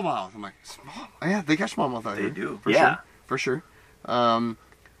a smallmouth. I'm like, small? Yeah, they got smallmouth out here. They do. For sure.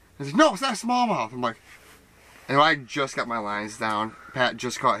 He's like, no, it's not a smallmouth. I'm like, and I just got my lines down. Pat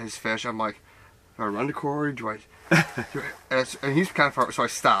just caught his fish. I'm like, do I run to Cory? And he's kind of far, so I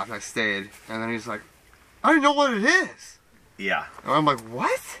stopped. I stayed, and then he's like, I don't know what it is. Yeah. And I'm like,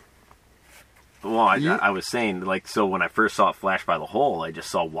 what? Well, I was saying, like, so when I first saw it flash by the hole, I just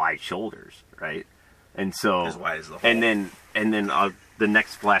saw wide shoulders, right? And so, as wide as the hole. And then the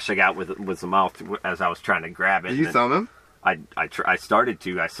next flash I got was the mouth as I was trying to grab it. Did you thumb him? I started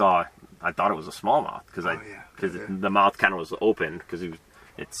to. I thought it was a smallmouth because the mouth kind of was open because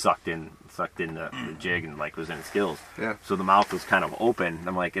it sucked in the jig and like was in its gills. Yeah. So the mouth was kind of open.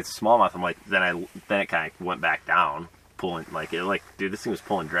 I'm like, it's a smallmouth. I'm like, then it kind of went back down, pulling dude, this thing was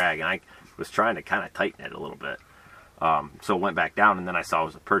pulling drag, and I was trying to kind of tighten it a little bit. So it went back down, and then I saw it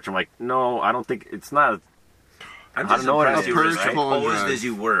was a perch. I'm like, no, I don't think it's not. I'm I just don't know what it impressed is. you were as Perch composed as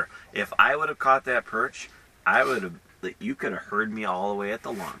you were. If I would have caught that perch, I would have. You could have heard me all the way at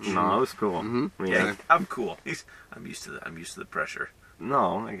the launch. No, it was cool. Mm-hmm. I mean, Yeah, I'm cool. I'm used to the pressure.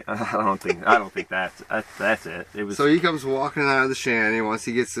 No, I don't think that's it. It was. So he comes walking out of the shanty once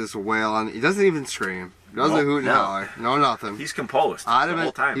he gets this whale on. He doesn't even scream. Doesn't hoot and holler. No, nothing. He's composed I'd the have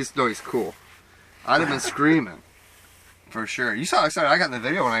whole time. He's cool. I'd have been screaming. For sure. You saw how excited I got in the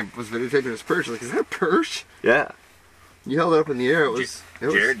video when I was videotaping his perch. Like, is that a perch? Yeah. You held it up in the air. It was.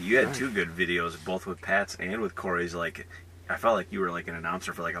 Jared, you had two good videos, both with Pat's and with Cory's. Like, I felt like you were like an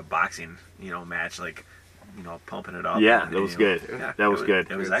announcer for like a boxing, match, like, pumping it up. Yeah, that was good. Yeah, that was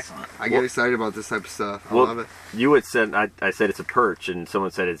good. It was excellent. I get excited about this type of stuff. I love it. You had said I said it's a perch, and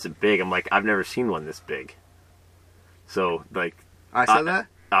someone said it's big. I'm like, I've never seen one this big. So like, I said that.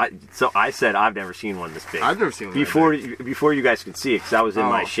 I said I've never seen one this big. I've never seen one before you guys could see it, because I was in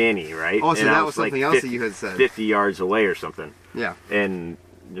my shanty, right? Oh, so and that was something else that you had said. 50 yards away or something. Yeah. And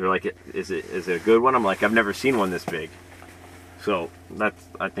you're like, is it a good one? I'm like, I've never seen one this big. So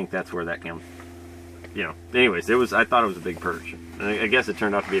I think that's where that came. Anyways, I thought it was a big perch. And I guess it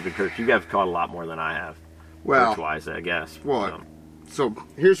turned out to be a big perch. You guys have caught a lot more than I have. Well, perch-wise, I guess. Well, so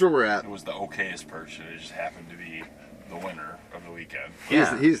here's where we're at. It was the okayest perch, and it just happened to be the winner of the weekend.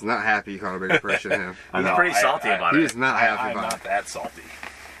 Yeah. He's not happy you caught a bigger perch than him. He's pretty salty about it. He's not happy I'm about not it. that salty.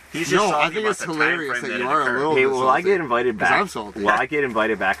 He's just salty I think about it's the time hilarious frame that it you are a occurred. little Hey, bit well, I salty. get invited back. I'm salty. Well, I get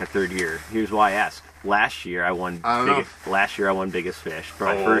invited back a third year. Here's why I ask. Last year I won. Last year I won biggest fish for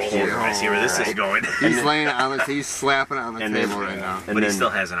my first year. I see where this is going. He's laying it on the. He's slapping it on the table right now. But he still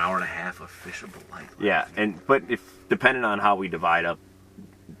has an hour and a half of fishable light. Yeah, but if depending on how we divide up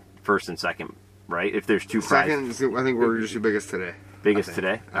first and second, right? If there's two prizes. Second, I think we're just your biggest today. Biggest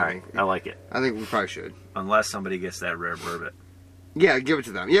today? All right, I like it. I think we probably should. Unless somebody gets that rare burbot. Yeah, give it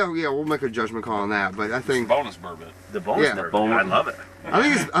to them. Yeah, we'll make a judgment call on that. But I think Bonus burbot. The bonus burbot. I love it. I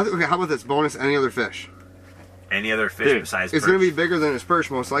think it's. Okay, how about this? Bonus any other fish? Any other fish besides perch. It's going to be bigger than his perch,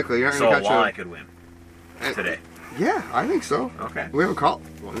 most likely. You're not So going to a catch walleye could win today. Yeah, I think so. Okay. We haven't caught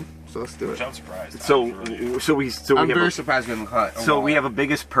one, so let's do it. Which I'm surprised. I'm very surprised we haven't caught. So we have a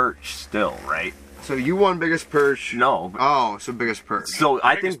biggest perch still, right? So you won biggest perch. No. Oh, so biggest perch. So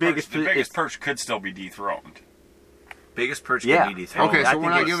I think the biggest perch could still be dethroned. Biggest perch Yeah. could be dethroned. Okay, so we're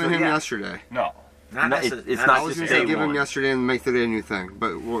not giving him yesterday. No. It's not I was just going to say day give him one. yesterday and make today a new thing.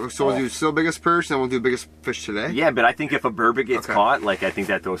 But we'll do still biggest perch, then we'll do biggest fish today. Yeah, but I think if a burbot gets caught, like I think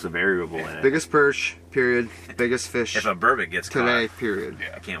that throws a variable in it. Biggest perch, period. Biggest fish. If a burbot gets today, caught, period.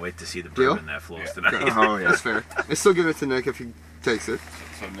 I can't wait to see the Deal? bourbon that flows tonight. Oh yeah, that's fair. I still give it to Nick if he takes it.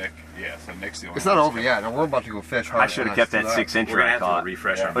 So Nick's the only It's not over yet. No, we're about to go fish. I should have kept that 6-incher We're gonna I have to caught.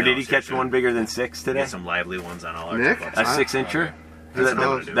 refresh our Or did he memories catch here one soon. bigger than 6 today? Get some lively ones on all our Nick? tip-ups. A 6-incher? That's what I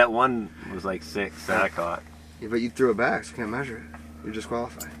wanna do. That one was like 6 that I caught. Yeah, but you threw it back, so you can't measure it. You're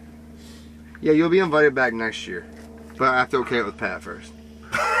disqualified. Yeah, you'll be invited back next year. But I have to okay it with Pat first.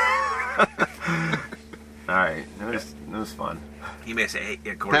 Alright, it was fun. He may say, "Hey,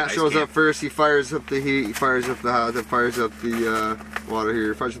 yeah, Cory, Pat shows up first. He fires up the heat. He fires up the hot. Then fires up the water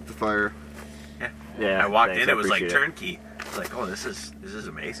here. Fires up the fire. Yeah, I walked thanks, in. It was like appreciate turnkey. It's like, oh, this is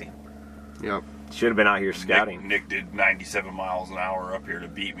amazing. Yep. Should have been out here scouting. Nick did 97 miles an hour up here to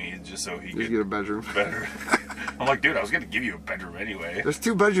beat me just so he Just could get a bedroom. better. I'm like, dude, I was going to give you a bedroom anyway. There's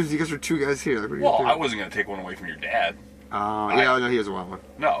 2 bedrooms. You guys are 2 guys here. Like, what are you Well, doing? I wasn't going to take one away from your dad. Yeah, no, he has a wild one.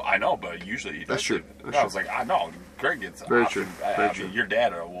 No, I know, but usually he That's does true. it. That's I was like, I know, Greg gets Very option. true. I Very mean, true. your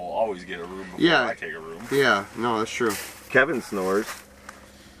dad will always get a room before Yeah. I take a room. Yeah, no, that's true. Kevin snores.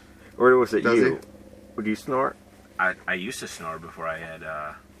 Or was it Does you? Would you snore? I used to snore before I had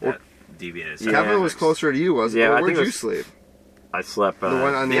Well, deviated. Yeah. Kevin was closer to you, wasn't he? Yeah, I Where'd think it you was- sleep? I slept. The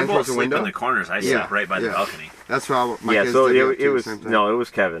one on the They end both towards the sleep window? in the corners. I slept right by the balcony. That's how my kids so did it too, was same time. no, it was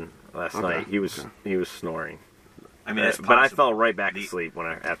Kevin last Okay. night. He was snoring. I mean, but I fell right back to sleep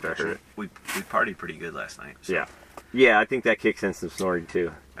after I heard it. We partied pretty good last night. So. Yeah, I think that kicks in some snoring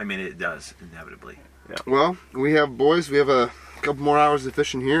too. I mean, it does inevitably. Yeah. Well, we have a couple more hours of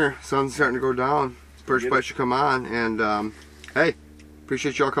fishing here. Sun's starting to go down. Perch bite should come on, and hey,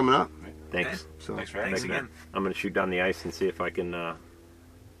 appreciate y'all coming up. Thanks. So Thanks again. I'm gonna shoot down the ice and see if I can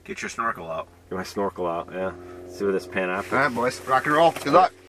get your snorkel out. Get my snorkel out. Yeah. See what this pan out. All right, boys. Rock and roll. Good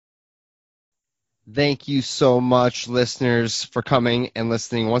luck. Thank you so much, listeners, for coming and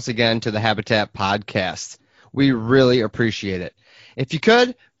listening once again to the Habitat Podcast. We really appreciate it. If you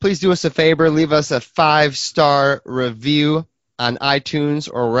could, please do us a favor, leave us a 5-star review on iTunes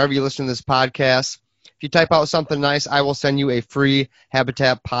or wherever you listen to this podcast. If you type out something nice, I will send you a free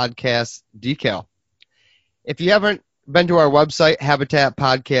Habitat Podcast decal. If you haven't been to our website,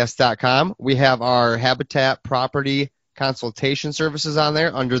 habitatpodcast.com, we have our Habitat Property Consultation Services on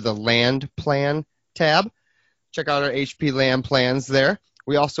there under the Land Plan tab. Check out our HP Land Plans there.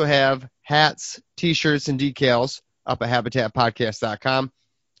 We also have hats, t-shirts, and decals up at habitatpodcast.com.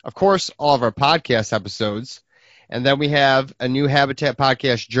 Of course, all of our podcast episodes. And then we have a new Habitat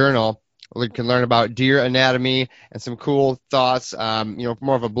Podcast journal where you can learn about deer anatomy and some cool thoughts,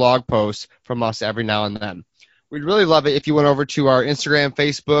 more of a blog post from us every now and then. We'd really love it if you went over to our Instagram,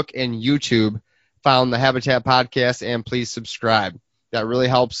 Facebook, and YouTube, found the Habitat Podcast, and please subscribe. That really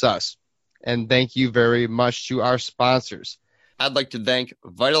helps us. And thank you very much to our sponsors. I'd like to thank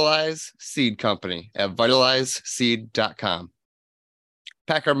Vitalize Seed Company at vitalizeseed.com.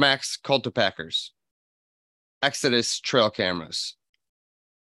 Packer Max Cultipackers, Exodus Trail Cameras,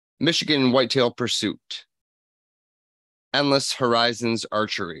 Michigan Whitetail Pursuit, Endless Horizons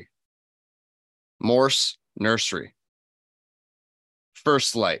Archery, Morse Nursery,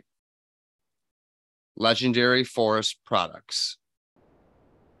 First Light, Legendary Forest Products,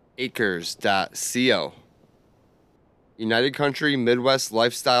 Acres.co, United Country Midwest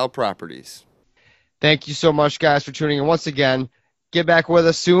Lifestyle Properties. Thank you so much, guys, for tuning in once again. Get back with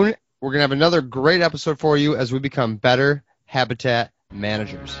us soon. We're going to have another great episode for you as we become better habitat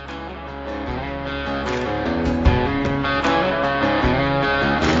managers.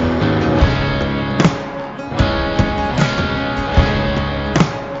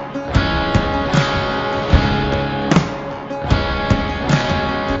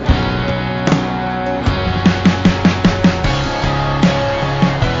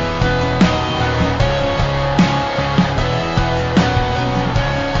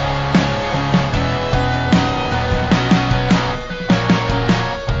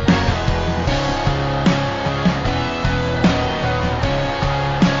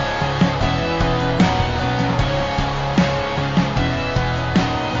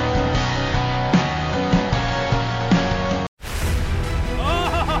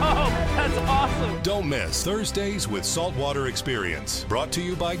 Don't miss Thursdays with Saltwater Experience, brought to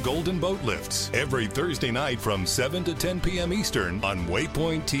you by Golden Boat Lifts, every Thursday night from 7 to 10 p.m. Eastern on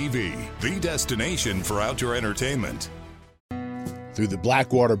Waypoint TV, the destination for outdoor entertainment. Through the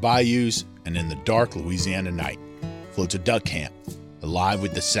Blackwater bayous and in the dark Louisiana night floats a duck camp, alive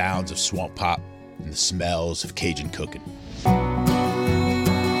with the sounds of swamp pop and the smells of Cajun cooking. From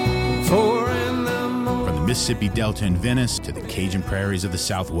the Mississippi Delta in Venice to the Cajun prairies of the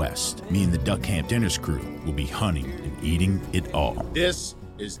Southwest, me and the Duck Camp Dinners crew will be hunting and eating it all. This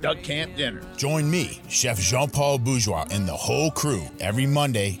is Duck Camp Dinner. Join me, Chef Jean-Paul Bourgeois, and the whole crew every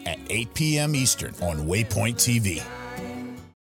Monday at 8 p.m. Eastern on Waypoint TV.